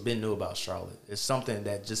labels been new about Charlotte. It's something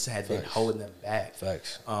that just had been holding them back.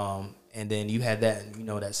 Facts. And then you had that,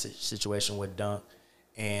 that situation with Dunk.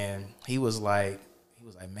 And he was like, he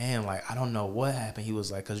was like, man, like I don't know what happened. He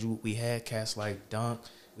was like, cause we had cats like Dunk,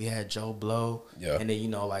 we had Joe Blow, Yeah. and then you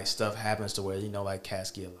know like stuff happens to where you know like cats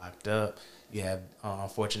get locked up. You have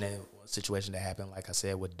unfortunate situation that happened, like I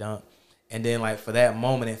said with Dunk, and then like for that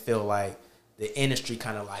moment, it felt like the industry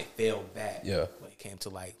kind of like fell back. Yeah. When it came to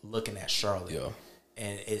like looking at Charlotte. Yeah.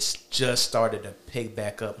 And it's just started to pick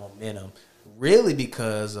back up momentum, really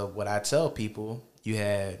because of what I tell people. You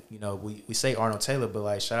had, you know, we say Arnold Taylor, but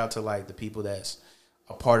like shout out to like the people that's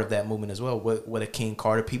a part of that movement as well. What a King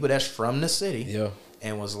Carter, people that's from the city, Yeah.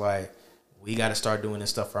 and was like, we got to start doing this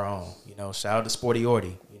stuff our own. You know, shout out to Sporty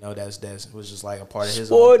Orty. You know, that's was just like a part of his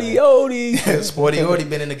Sporty own Odie. Sporty Orty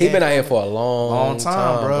been in the game. He been out here for a long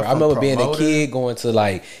time, bro. I remember being a kid going to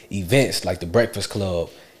like events like the Breakfast Club.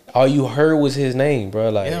 All you heard was his name, bro.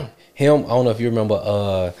 Like him. I don't know if you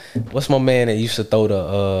remember. What's my man that used to throw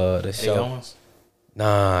the show? Owens?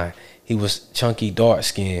 Nah, he was chunky, dark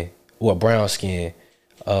skin or brown skin.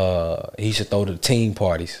 He used to throw the team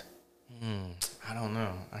parties. I don't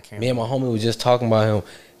know. I can't. Me and my homie was just talking about him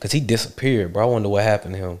because he disappeared, bro. I wonder what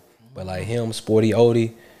happened to him. But like him, Sporty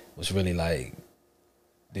Odie was really like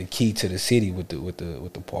the key to the city with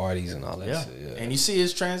the parties and all that shit. Yeah. And you see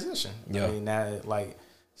his transition. Yeah. I mean, now like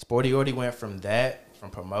Sporty Orty went from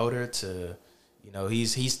promoter to, you know,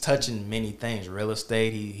 he's touching many things. Real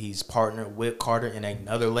estate. He's partnered with Carter in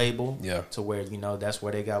another label. Yeah. To where, you know, that's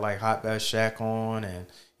where they got like Hot Bass Shack on, and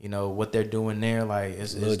you know what they're doing there. Like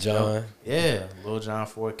it's Lil Jon. Yeah, Lil Jon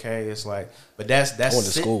 4K. It's like, but that's I went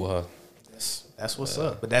to school, huh? That's what's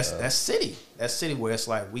up. But that's city. That's city where it's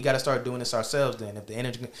like we got to start doing this ourselves. Then if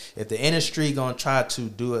the industry gonna try to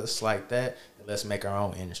do us like that, let's make our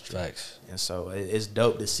own industry. Facts. And so it's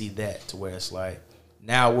dope to see that, to where it's like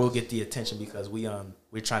now we'll get the attention because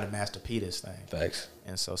we're trying to master P this thing. Facts.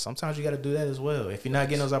 And so sometimes you got to do that as well. If you're not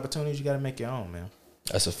getting those opportunities, you got to make your own, man.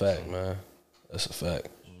 That's a fact, man. That's a fact.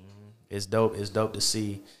 It's dope. It's dope to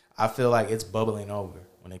see. I feel like it's bubbling over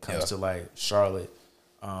when it comes to like Charlotte.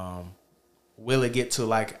 Will it get to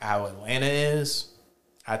like how Atlanta is?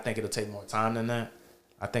 I think it'll take more time than that.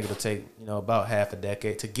 I think it'll take, you know, about half a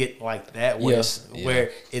decade to get like that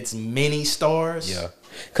where it's many stars. Yeah,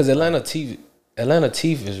 because Atlanta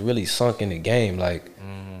Chief is really sunk in the game. Like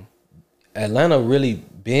Atlanta really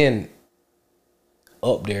been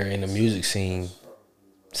up there in the music scene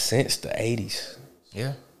since the 80s.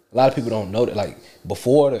 Yeah. A lot of people don't know that. Like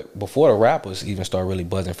before the rappers even start really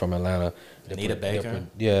buzzing from Atlanta. Anita Baker.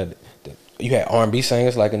 You had R&B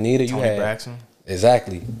singers like Anita. Tony You had Braxton.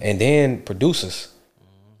 Exactly, and then producers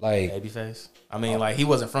like Babyface. I mean, like he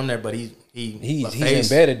wasn't from there, but he's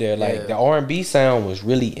embedded there. Like the R&B sound was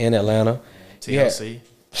really in Atlanta. TLC.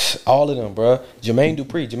 All of them, bro. Jermaine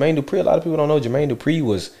Dupri. A lot of people don't know Jermaine Dupri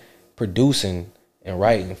was producing and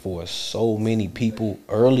writing for so many people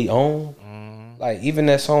early on. Like even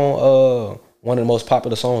that song, one of the most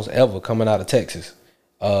popular songs ever coming out of Texas,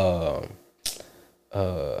 by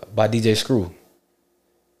DJ Screw.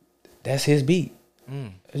 That's his beat.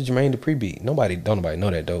 It's Jermaine Dupri beat. Don't nobody know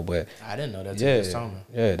that though, but I didn't know that.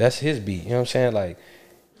 Yeah, that's his beat. You know what I'm saying? Like,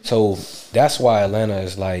 so that's why Atlanta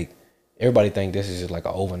is like, everybody think this is just like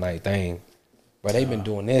an overnight thing, but they've been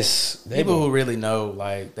doing this. People who really know,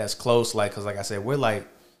 like that's close, like because like I said, we're like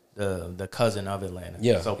the cousin of Atlanta.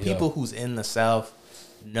 Yeah. So people who's in the South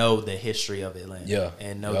know the history of Atlanta. Yeah.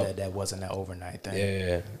 And know that wasn't that overnight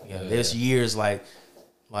thing. Yeah. There's years like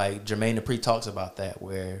Jermaine Dupri talks about that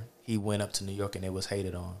where he went up to New York and it was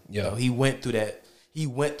hated on. Yeah. You know, he went through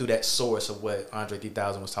that source of what Andre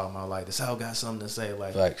 3000 was talking about. Like the South got something to say.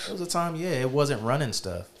 Like Facts. there was a time, it wasn't running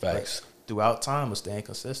stuff. Facts. Like, throughout time was staying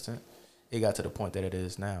consistent. It got to the point that it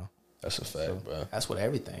is now. That's a fact, bro. That's what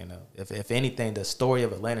everything though. If anything, the story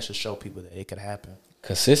of Atlanta should show people that it could happen.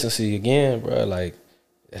 Consistency again, bro. Like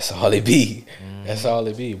that's all it be. That's all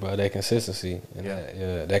it be, bro. That consistency and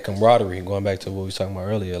that camaraderie. Going back to what we was talking about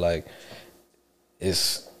earlier, like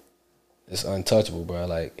it's untouchable, bro.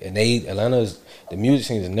 Like and Atlanta's the music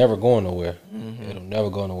scene is never going nowhere. It'll never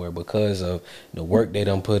go nowhere because of the work they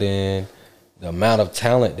done put in, the amount of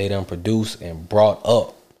talent they done produced and brought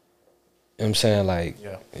up. You know what I'm saying? Like,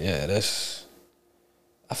 that's.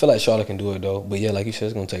 I feel like Charlotte can do it though, but like you said,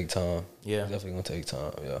 it's gonna take time. Yeah, it's definitely gonna take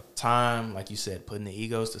time. Yeah, time, like you said, putting the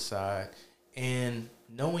egos aside and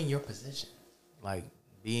knowing your position. Like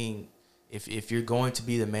being, if you're going to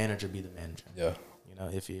be the manager, be the manager. Yeah, you know,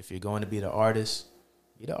 if you're going to be the artist,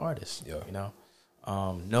 be the artist. Yeah, you know,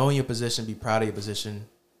 knowing your position, be proud of your position.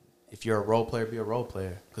 If you're a role player, be a role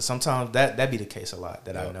player. Because sometimes that be the case a lot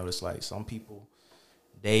that I've noticed. Like some people,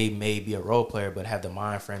 they may be a role player, but have the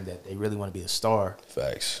mind frame that they really want to be a star.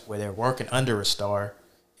 Facts. Where they're working under a star,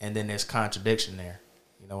 and then there's contradiction there.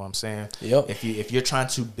 You know what I'm saying? Yep. If you're trying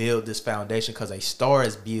to build this foundation, because a star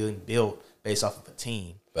is being built based off of a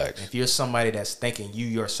team. Facts. If you're somebody that's thinking you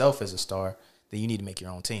yourself as a star, then you need to make your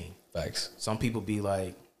own team. Facts. Some people be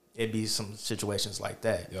like, it'd be some situations like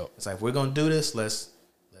that. Yep. It's like, if we're gonna do this, let's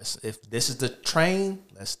if this is the train,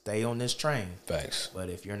 let's stay on this train. Facts. But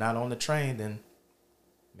if you're not on the train, then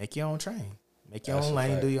make your own train. Make your That's own a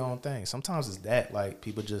lane, fact. do your own thing. Sometimes it's that, like,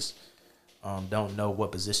 people just don't know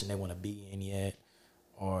what position they want to be in yet.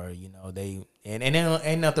 Or, you know, and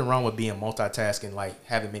ain't nothing wrong with being multitasking, like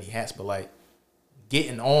having many hats, but like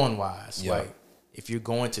getting on wise. Yeah. Like, if you're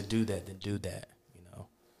going to do that, then do that, you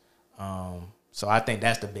know. So I think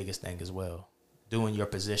that's the biggest thing as well. Doing your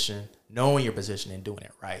position, knowing your position and doing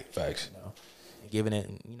it right. Facts. You know, and giving it,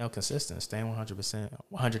 you know, consistent, staying 100%,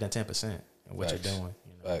 110% in what Facts. you're doing.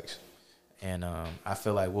 You know? Facts. And I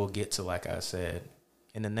feel like we'll get to, like I said,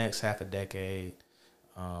 in the next half a decade,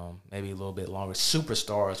 maybe a little bit longer,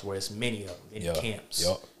 superstars where it's many of them, many camps.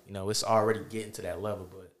 Yep. You know, it's already getting to that level,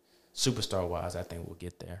 but superstar wise, I think we'll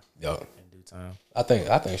get there Yep. in due time. I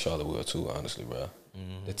think Charlotte will too, honestly, bro.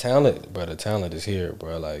 The talent is here,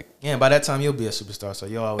 bro. Like, Yeah, and by that time you'll be a superstar, so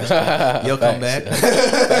you'll always you'll come back.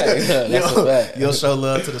 Facts. That's a fact. You'll show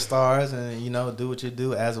love to the stars, and, you know, do what you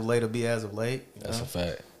do. As of late, will be as of late. You That's know? a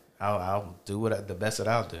fact. I'll do the best that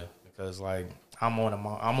I'll do, because like I'm on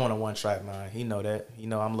a one track mind. He know that. You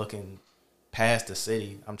know, I'm looking past the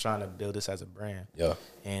city. I'm trying to build this as a brand. Yeah.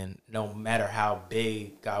 And no matter how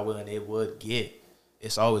big, God willing, it would get,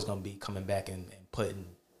 it's always gonna be coming back and putting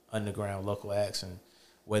underground local acts, and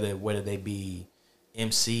whether they be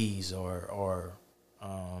MCs or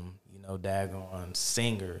you know, daggone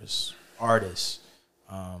singers, artists,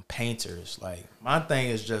 painters. Like, my thing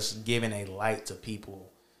is just giving a light to people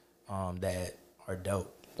that are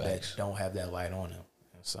dope, Facts. that don't have that light on them.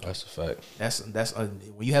 And so That's a fact. that's when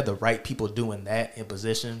you have the right people doing that in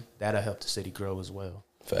position, that'll help the city grow as well.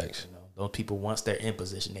 Facts. You know, those people, once they're in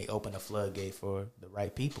position, they open a floodgate for the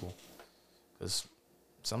right people. Because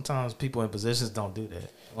sometimes people in positions don't do that.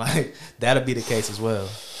 Like, that'll be the case as well.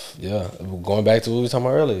 Yeah. Going back to what we were talking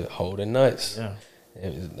about earlier, holding nuts. Yeah.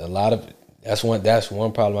 A lot of that's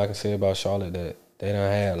one problem I can say about Charlotte that they don't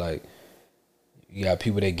have. Like, you got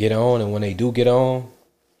people that get on, and when they do get on,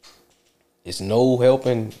 it's no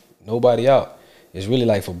helping nobody out. It's really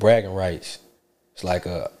like for bragging rights. It's like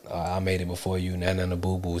I made it before you, and a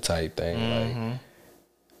boo boo type thing.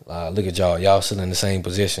 Like, look at y'all still in the same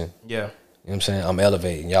position. Yeah. You know what I'm saying? I'm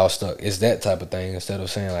elevating, y'all stuck. It's that type of thing, instead of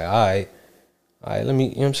saying like, all right, let me,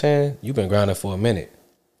 you know what I'm saying? You've been grinding for a minute.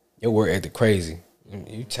 Your work ethic crazy.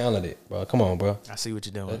 You talented, bro. Come on, bro. I see what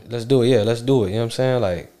you're doing. Let's do it. Yeah, let's do it. You know what I'm saying?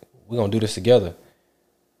 Like, we're going to do this together.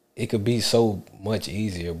 It could be so much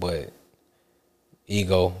easier, but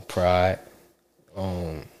ego, pride.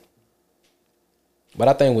 But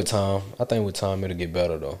I think with time it'll get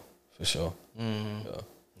better though, for sure.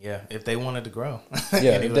 Yeah, if they wanted to grow.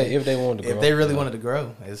 Yeah, Anyway, if they wanted to grow. if they really wanted to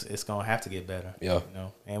grow, it's gonna have to get better. Yeah. You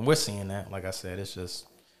know, and we're seeing that. Like I said, it's just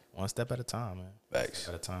one step at a time, man. Facts.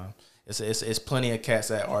 At a time. It's plenty of cats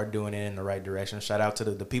that are doing it in the right direction. Shout out to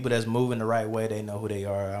the people that's moving the right way. They know who they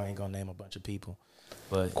are. I ain't gonna name a bunch of people.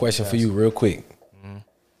 But Question for you, real quick.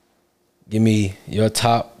 Give me your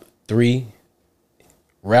top 3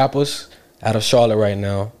 rappers out of Charlotte right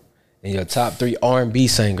now, and your top 3 R&B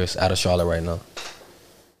singers out of Charlotte right now.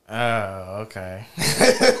 Oh, okay.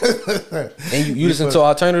 And you listen to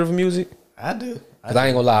alternative music? I do. Cause I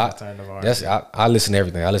ain't gonna lie, Alternative R&B. I listen to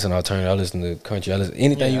everything. I listen to alternative. I listen to country. I listen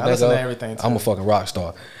anything Yeah, I you think listen of. to everything, too. I'm a fucking rock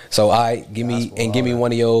star. So give me Gospel, all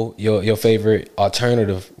one of your favorite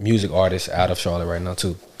alternative music artists out of Charlotte right now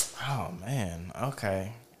too. Oh man.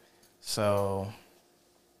 Okay. So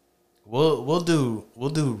we'll do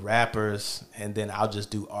rappers, and then I'll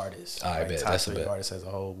just do artists. I bet. Top That's a 3 bet. artists as a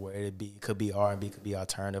whole. Where it could be R&B, could be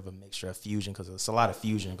alternative, a mixture of fusion, because there's a lot of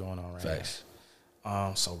fusion going on right Facts.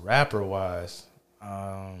 now. So rapper wise,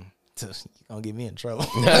 you're gonna get me in trouble.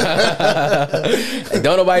 Hey,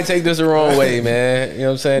 don't nobody take this the wrong way, man. You know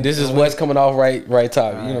what I'm saying? This is what's coming off right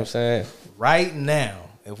top. You know what I'm saying? Right now,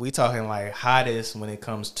 if we talking like hottest when it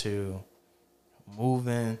comes to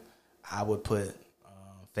moving, I would put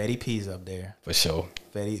Fetty P's up there. For sure.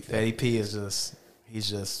 Fetty P is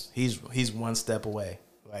he's one step away.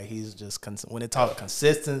 Like, he's just when it talk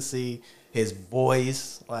consistency, his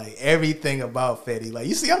voice, like everything about Fetty. Like,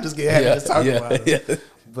 you see, I'm just getting happy just talking about it. Yeah.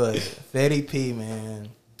 But Fetty P, man,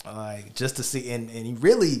 like, just to see, and he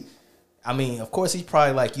really, I mean, of course, he's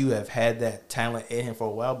probably like you, have had that talent in him for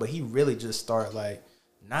a while, but he really just started like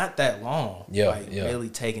not that long. Really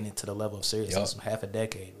taking it to the level of seriousness, half a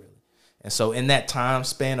decade, really. And so in that time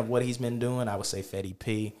span of what he's been doing, I would say Fetty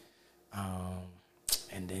P.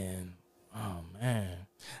 And then, oh man,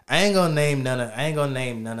 I ain't gonna name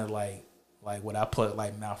none of like what I put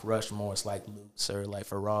like Mount Rushmore. It's like Lutz or like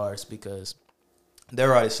Ferrars because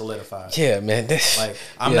they're already solidified. Yeah, man. Like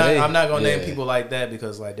I'm not gonna name people like that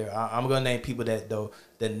because like I'm gonna name people that though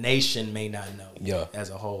the nation may not know as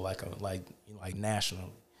a whole like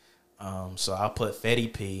nationally. So I'll put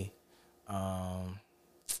Fetty P.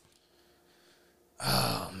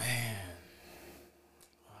 Oh man,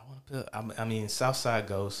 I mean Southside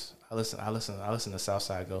Ghost. I listen to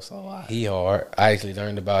Southside Ghost a lot. He hard. I actually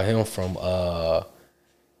learned about him from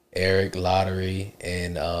Eric Lottery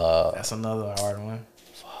and That's another hard one.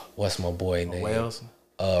 What's my boy name? Wales.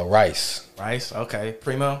 Rice. Rice. Okay.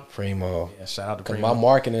 Primo. Yeah, shout out to Cause Primo. my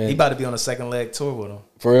marketing. He about to be on a second leg tour with him.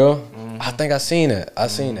 For real? Mm-hmm. I think I seen it.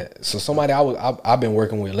 Seen it. So somebody I've been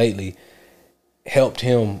working with lately helped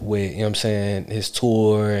him with, you know what I'm saying, his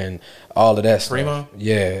tour and all of that Primo? stuff.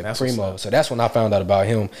 Yeah, that's Primo. So that's when I found out about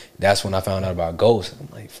him. That's when I found out about Ghost. I'm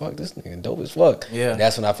like, fuck, this nigga dope as fuck. Yeah.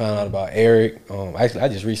 That's when I found out about Eric. Actually, I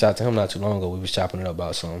just reached out to him not too long ago. We was chopping it up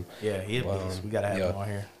about something. Yeah, he we gotta have him on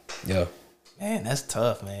here. Yeah. Man, that's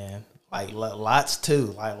tough, man. Like Lots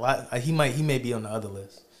too. He may be on the other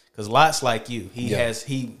list because Lots like you.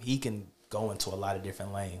 He can go into a lot of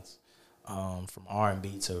different lanes. From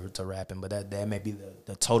R&B to rapping, but that may be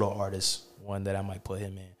the total artist one that I might put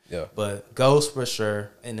him in. Yeah. But Ghost for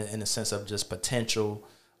sure in the sense of just potential.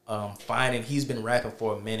 Finding he's been rapping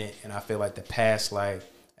for a minute, and I feel like the past, like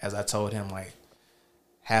as I told him, like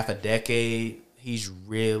half a decade, he's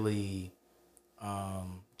really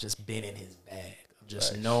just been in his bag,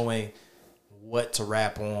 just knowing what to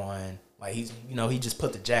rap on. Like he just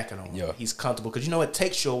put the jacket on. Yeah. He's comfortable because it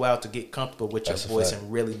takes you a while to get comfortable with your voice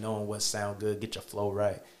and really knowing what sound good, get your flow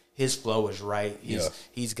right. His flow is right.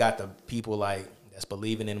 He's got the people like that's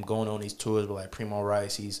believing in him going on these tours with like Primo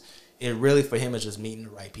Rice. It really for him is just meeting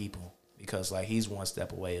the right people because like he's one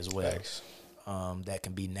step away as well. Thanks. That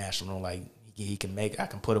can be national. Like I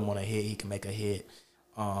can put him on a hit. He can make a hit.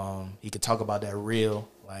 He could talk about that real.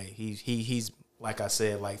 Like he's. Like I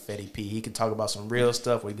said, like Fetty P, he can talk about some real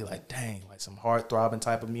stuff where he'd be like, dang, like some heart throbbing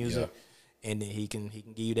type of music. Yeah. And then he can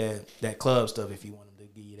give you that club stuff if you want him to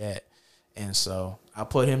give you that. And so I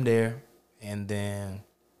put him there. And then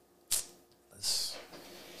let's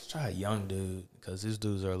try a young dude because these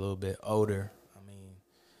dudes are a little bit older. I mean,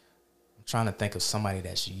 I'm trying to think of somebody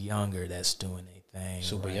that's younger that's doing a thing.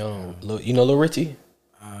 Super right young. You know Lil Richie?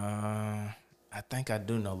 I think I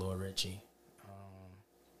do know Lil Richie.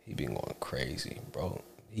 He been going crazy, bro.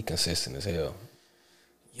 He consistent as hell.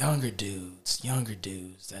 Younger dudes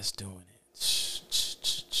that's doing it.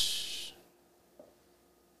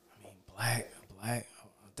 I mean, black.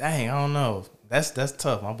 Dang, I don't know. That's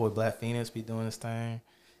tough. My boy Black Phoenix be doing this thing.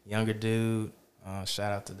 Younger dude.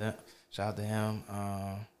 Shout out to them. Shout out to him.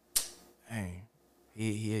 Dang,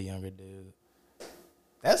 he a younger dude.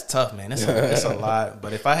 That's tough, man. It's a lot.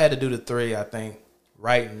 But if I had to do the three, I think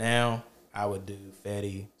right now I would do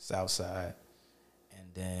Fetty, Southside, and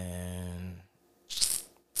then I'm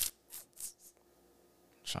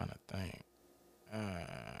trying to think.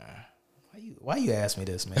 Why you ask me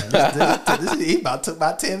this, man? He took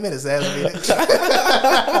about 10 minutes asking me that.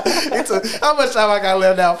 How much time I got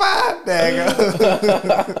left now? 5? Dang.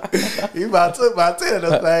 He took about 10 of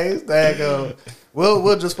those things. Dang.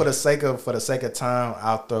 We'll just for the sake of time,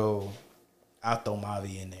 I'll throw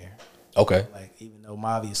Mavi in there. Okay. Like even though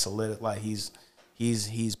Mavi is solid, like he's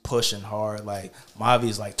pushing hard. Like Mavi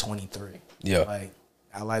is like 23. Yeah. Like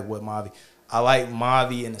I like Mavi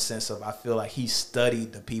in the sense of I feel like he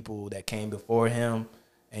studied the people that came before him.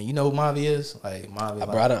 And you know who Mavi is? Like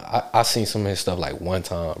Mavi. Bro, I seen some of his stuff like one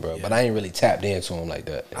time, bro. Yeah. But I ain't really tapped into him like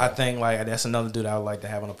that. I think like that's another dude I would like to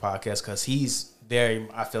have on the podcast because he's very,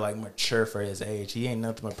 I feel like, mature for his age. He ain't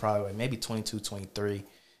nothing but probably like maybe 22, 23.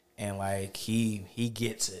 And like he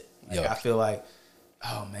gets it. Like, I feel like,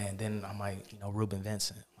 oh man, then I might, Ruben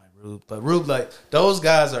Vincent. But Rube, like those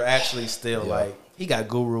guys are actually still like he got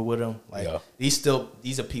Guru with him. Like these are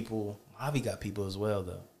people. Mavi got people as well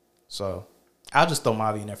though. So I'll just throw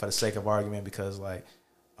Mavi in there for the sake of argument because like,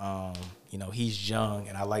 he's young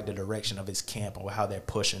and I like the direction of his camp and how they're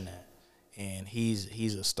pushing that. And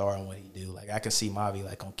he's a star in what he do. Like I can see Mavi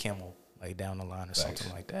like on Kimmel, like down the line or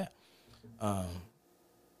something like that.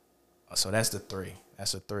 So that's the three.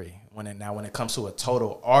 When it comes to a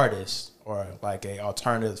total artist or like a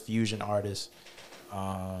alternative fusion artist,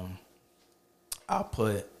 I'll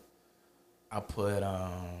put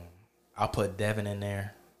Devin in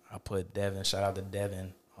there. I'll put Devin. Shout out to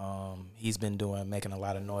Devin. He's been making a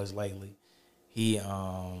lot of noise lately. He's been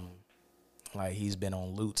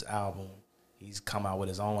on Lute's album. He's come out with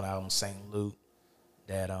his own album, Saint Lute.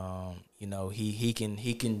 that you know, he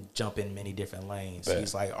can jump in many different lanes. Bet.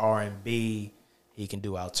 He's like R&B, he can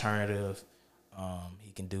do alternative,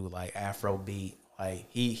 he can do like Afrobeat. Like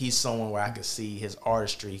he's someone where I could see his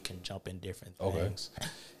artistry can jump in different things.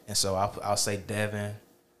 And so I'll say Devin.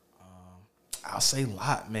 I'll say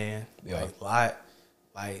Lot, man. Yeah. Lot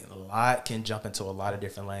can jump into a lot of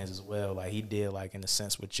different lanes as well. Like he did, like in a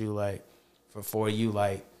sense with you, like for you,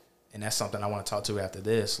 like, and that's something I want to talk to after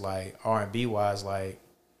this. Like R&B wise, like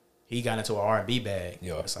he got into an R&B bag.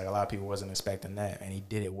 Yeah. It's like a lot of people wasn't expecting that, and he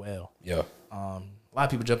did it well. Yeah. A lot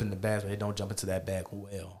of people jump into bags, but they don't jump into that bag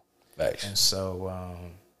well. Facts. And so,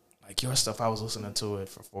 like your stuff, I was listening to it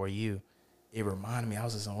for you. It reminded me, I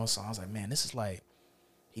was listening to one song. I was like, man, this is like,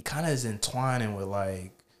 he kind of is entwining with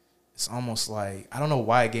like, it's almost like, I don't know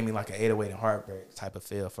why it gave me like an 808 and Heartbreak type of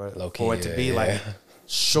feel for it to be like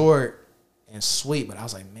short and sweet. But I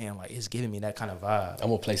was like, man, like it's giving me that kind of vibe. I'm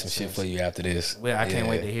gonna play some shit for you after this. Well, I can't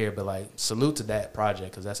wait to hear. But like, salute to that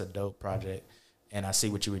project because that's a dope project, and I see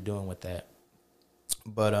what you were doing with that.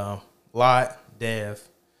 But Lot, Dev,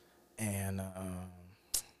 and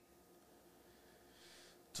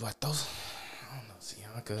do I those? I don't know,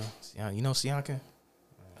 Cianca. You know Cianca?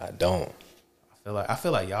 I don't. I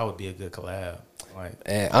feel like y'all would be a good collab. Like,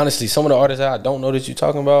 And honestly, some of the artists I don't know that you're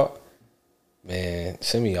talking about, man,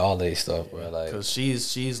 send me all their stuff, bro. Like, cause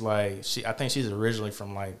she's like I think she's originally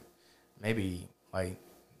from like maybe like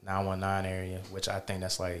 919 area, which I think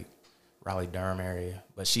that's like Raleigh Durham area.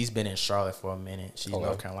 But she's been in Charlotte for a minute. She's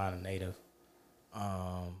North Carolina native.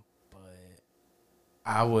 But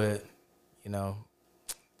I would, you know,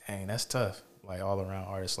 dang, that's tough. Like all around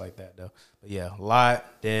artists like that though. But yeah, Lot,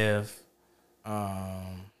 Dev.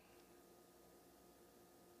 I'm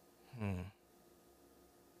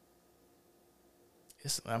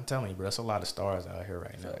telling you, bro, it's a lot of stars out here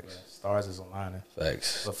right now. Bro. Stars is aligning.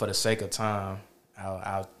 Facts. But for the sake of time,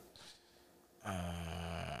 I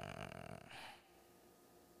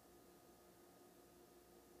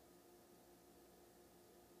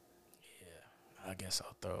guess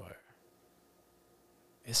I'll throw her.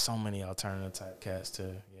 It's so many alternative type cats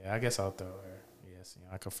too. Yeah, I guess I'll throw her. Yes,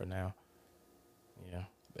 I could for now. Yeah.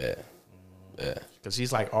 Yeah. Yeah. Because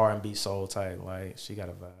she's like R&B soul type. Like she got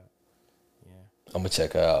a vibe. Yeah. I'm gonna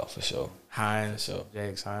check her out for sure. Hines, For sure.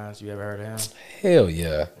 Jax Hines. You ever heard of him? Hell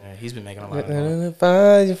yeah. Yeah, he's been making a lot of noise.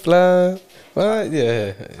 Find you fly.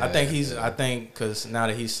 Yeah. I think because now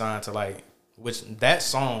that he's signed to like, which that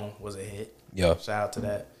song was a hit. Yeah. Shout out to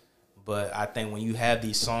that. But I think when you have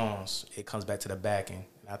these songs, it comes back to the backing.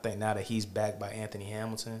 I think now that he's backed by Anthony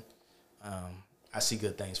Hamilton, I see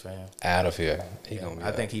good things for him. Out of here.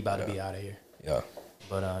 I think he about to be out of here. Yeah.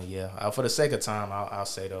 But for the sake of time, I'll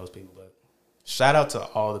say those people. But shout out to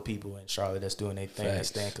all the people in Charlotte that's doing their thing and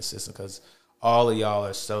staying consistent because all of y'all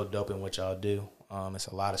are so dope in what y'all do. It's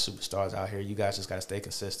a lot of superstars out here. You guys just got to stay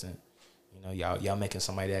consistent. You know, y'all making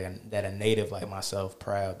somebody that a native like myself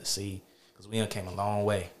proud to see because we done came a long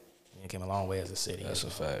way. We done came a long way as a city. That's a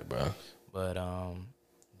fact, bro. But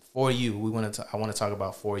For You, I want to talk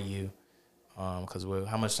about For You. Because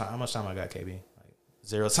how much time I got, KB? Like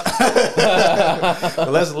 0 time.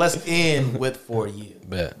 But let's end with For You.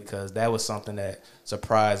 Bet. Because that was something that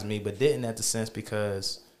surprised me, but didn't at the sense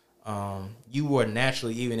because you were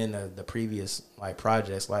naturally, even in the previous like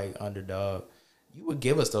projects like Underdog, you would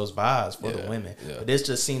give us those vibes for the women. Yeah. But this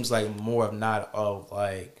just seems like more of not of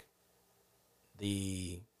like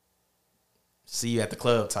the see you at the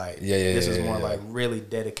club type. This is more like really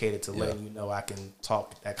dedicated to letting you know I can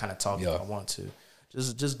talk that kind of talk if I want to.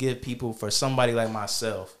 Just give people, for somebody like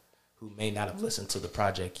myself who may not have listened to the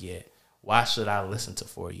project yet, why should I listen to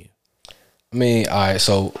For You? I mean, all right,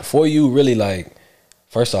 so For You really like,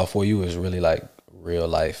 first off, For You is really like real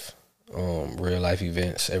life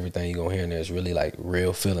events. Everything you're gonna hear in there is really like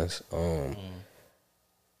real feelings.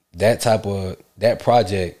 That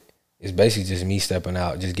project is basically just me stepping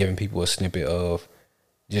out, just giving people a snippet of,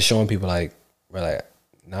 just showing people like, bro, like,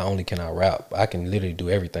 not only can I rap, I can literally do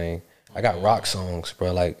everything. I got rock songs,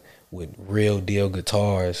 bro, like with real deal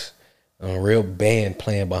guitars, a real band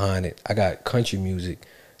playing behind it. I got country music.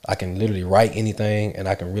 I can literally write anything and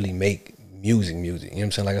I can really make music. You know what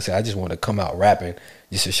I'm saying? Like I said, I just want to come out rapping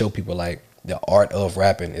just to show people like the art of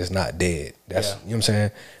rapping is not dead. That's, you know what I'm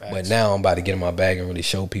saying? Facts. But now I'm about to get in my bag and really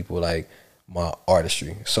show people like my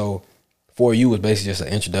artistry. So For You was basically just an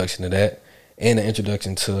introduction to that and an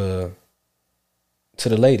introduction to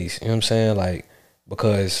the ladies. You know what I'm saying? Like,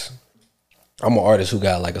 because I'm an artist who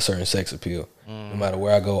got like a certain sex appeal. No matter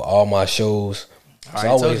where I go, all my shows, I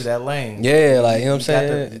already told you that lane. Yeah, like, you know what I'm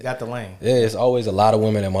saying? You got the lane. Yeah, it's always a lot of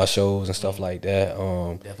women at my shows and stuff like that.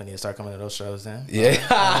 Definitely need to start coming to those shows then.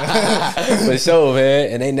 Yeah, for sure,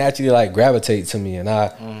 man. And they naturally like gravitate to me, and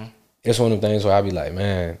it's one of the things where I be like,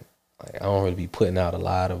 man, like, I don't really be putting out a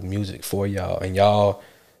lot of music for y'all, and y'all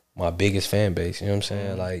my biggest fan base. You know what I'm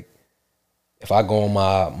saying? Like, if I go on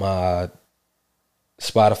my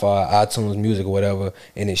Spotify, iTunes Music, or whatever,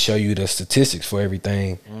 and it show you the statistics for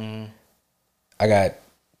everything. I got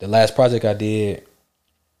the last project I did.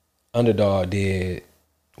 Underdog did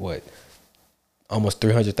what? Almost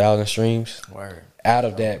 300,000 streams. Word. Out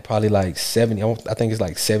of that, probably like 70. I think it's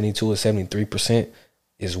like 72 or 73%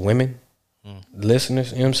 is women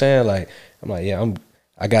listeners. You know what I'm saying? Like, I'm like, yeah,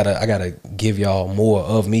 I gotta give y'all more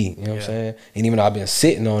of me. You know what I'm saying? And even though I've been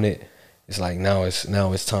sitting on it, it's like now it's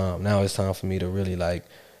time. Now it's time for me to really like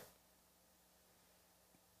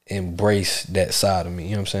embrace that side of me.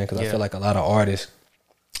 You know what I'm saying? Because I feel like a lot of artists,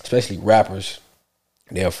 especially rappers,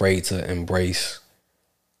 they're afraid to embrace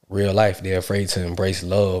real life. They're afraid to embrace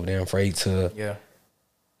love. They're afraid to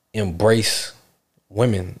embrace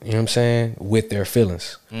women. You know what I'm saying? With their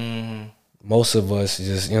feelings. Most of us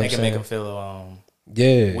just, you know what I'm saying? Make them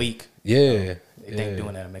feel weak. Yeah. They think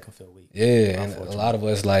doing that will make them feel weak. Yeah, and a lot of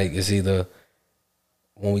us, like, it's either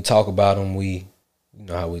when we talk about them, you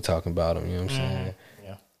know how we talking about them, you know what I'm saying?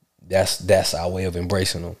 Yeah. That's our way of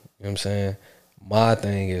embracing them, you know what I'm saying? My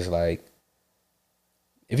thing is, like,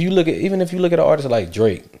 if you look at an artist like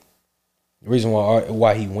Drake, the reason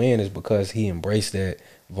why he win is because he embraced that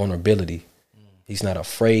vulnerability. He's not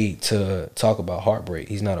afraid to talk about heartbreak.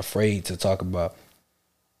 He's not afraid to step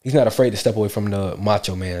away from the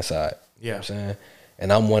macho man side. You know what I'm saying?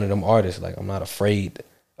 And I'm one of them artists. Like, I'm not afraid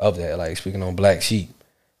of that. Like, speaking on Black Sheep.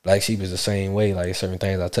 Black Sheep is the same way. Like, certain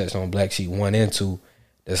things I touched on Black Sheep 1 and 2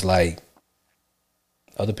 that's like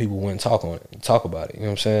other people wouldn't talk about it. You know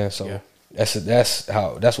what I'm saying? So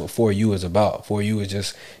that's what For You is about. For You is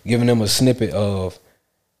just giving them a snippet of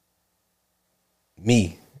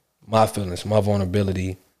me, my feelings, my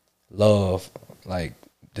vulnerability, love. Like,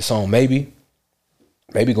 the song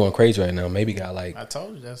Maybe going crazy right now. Maybe got like, I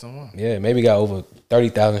told you that's the one. Yeah, maybe got over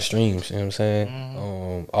 30,000 streams, you know what I'm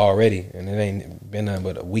saying? Already. And it ain't been nothing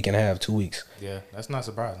but a week and a half, 2 weeks. Yeah, that's not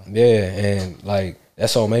surprising. Yeah, and like that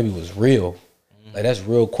song Maybe was real. Like, that's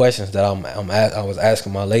real questions that I was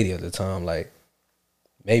asking my lady at the time. Like,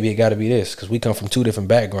 maybe it got to be this, because we come from two different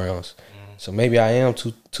backgrounds. So maybe I am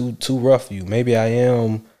too rough for you. Maybe I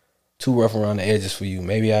am too rough around the edges for you.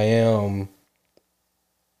 Maybe I am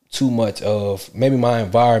too much of, maybe my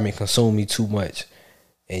environment consumed me too much,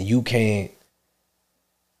 and you're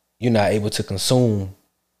not able to consume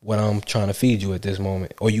what I'm trying to feed you at this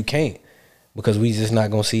moment, or you can't, because we just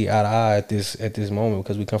not gonna see eye to eye at this moment,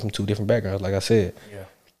 because we come from two different backgrounds, like I said. Yeah.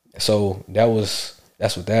 So that's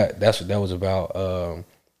what that was about.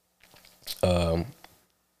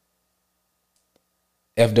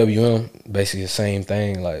 FWM, basically the same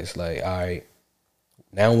thing. Like, it's like, all right,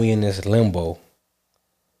 now we in this limbo.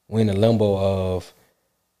 We're in the limbo of,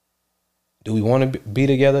 do we want to be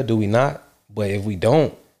together? Do we not? But if we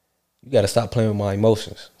don't, you got to stop playing with my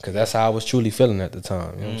emotions, because that's how I was truly feeling at the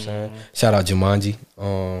time. You know what I'm saying? Shout out Jumanji.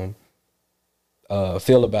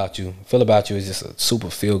 Feel About You. Feel About You is just a super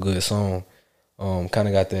feel good song. Kind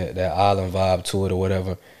of got that island vibe to it or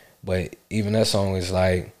whatever. But even that song is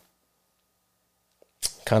like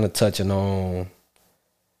kind of touching on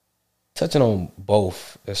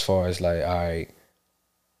both, as far as like, all right,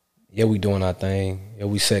 yeah, we doing our thing. Yeah,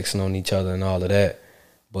 we sexing on each other and all of that.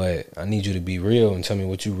 But I need you to be real and tell me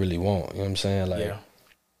what you really want. You know what I'm saying? Like,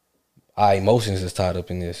 our emotions is tied up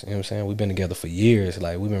in this. You know what I'm saying? We've been together for years.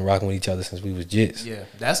 Like, we've been rocking with each other since we was jits. Yeah,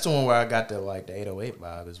 that's the one where I got the 808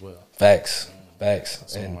 vibe as well. Facts.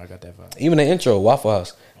 That's the one where I got that vibe. Even the intro, Waffle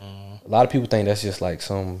House. A lot of people think that's just like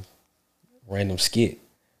some random skit.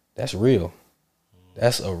 That's real.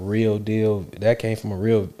 That's a real deal. That came from a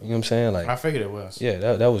real, you know what I'm saying? Like, I figured it was. Yeah,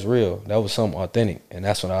 that was real. That was something authentic. And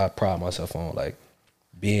that's what I pride myself on. Like,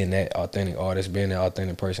 being that authentic artist, being that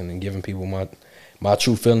authentic person, and giving people my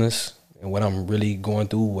true feelings and what I'm really going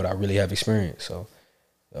through, what I really have experienced. So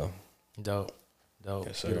dope.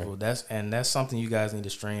 Yes, Beautiful. That's something you guys need to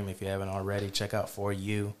stream if you haven't already. Check out For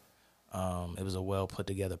You. It was a well put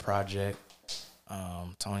together project.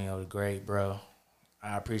 Tonio the Great, bro.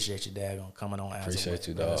 I appreciate you, Dad, on coming on. Appreciate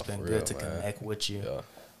you, dog. It's been good to connect with you.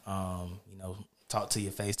 Yeah. Talk to you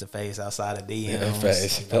face to face outside of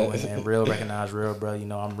DMs. And real recognize real, bro.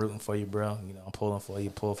 I'm rooting for you, bro. I'm pulling for you.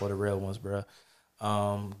 Pull for the real ones, bro.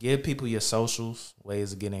 Give people your socials, ways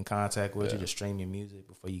to get in contact with you, to stream your music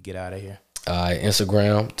before you get out of here.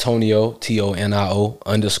 Instagram, Tonio, TONIO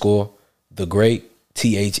 _ The Great.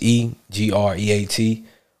 TheGreat.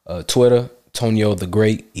 Twitter, Tonio the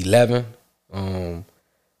Great 11.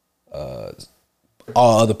 All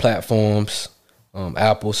other platforms,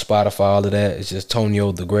 Apple, Spotify, all of that. It's just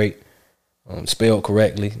Tonio the Great, spelled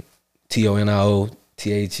correctly,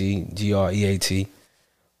 TonioTheGreat.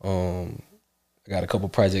 I got a couple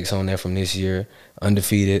projects on there from this year: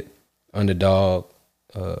 Undefeated, Underdog,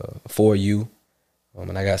 For You,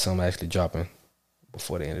 and I got some actually dropping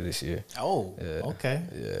before the end of this year. Oh, Yeah. okay.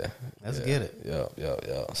 Yeah. Let's get it. Yeah.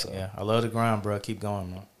 So, Yeah, I love the grind, bro. Keep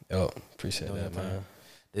going, man. Appreciate Doing that, your thing. man.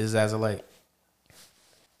 This is As of Late.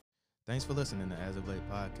 Thanks for listening to As of Late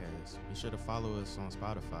podcast. Be sure to follow us on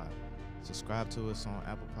Spotify. Subscribe to us on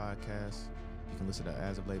Apple Podcasts. You can listen to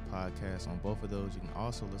As of Late podcast on both of those. You can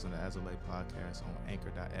also listen to As of Late podcast on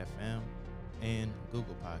Anchor.fm and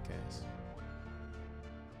Google Podcasts.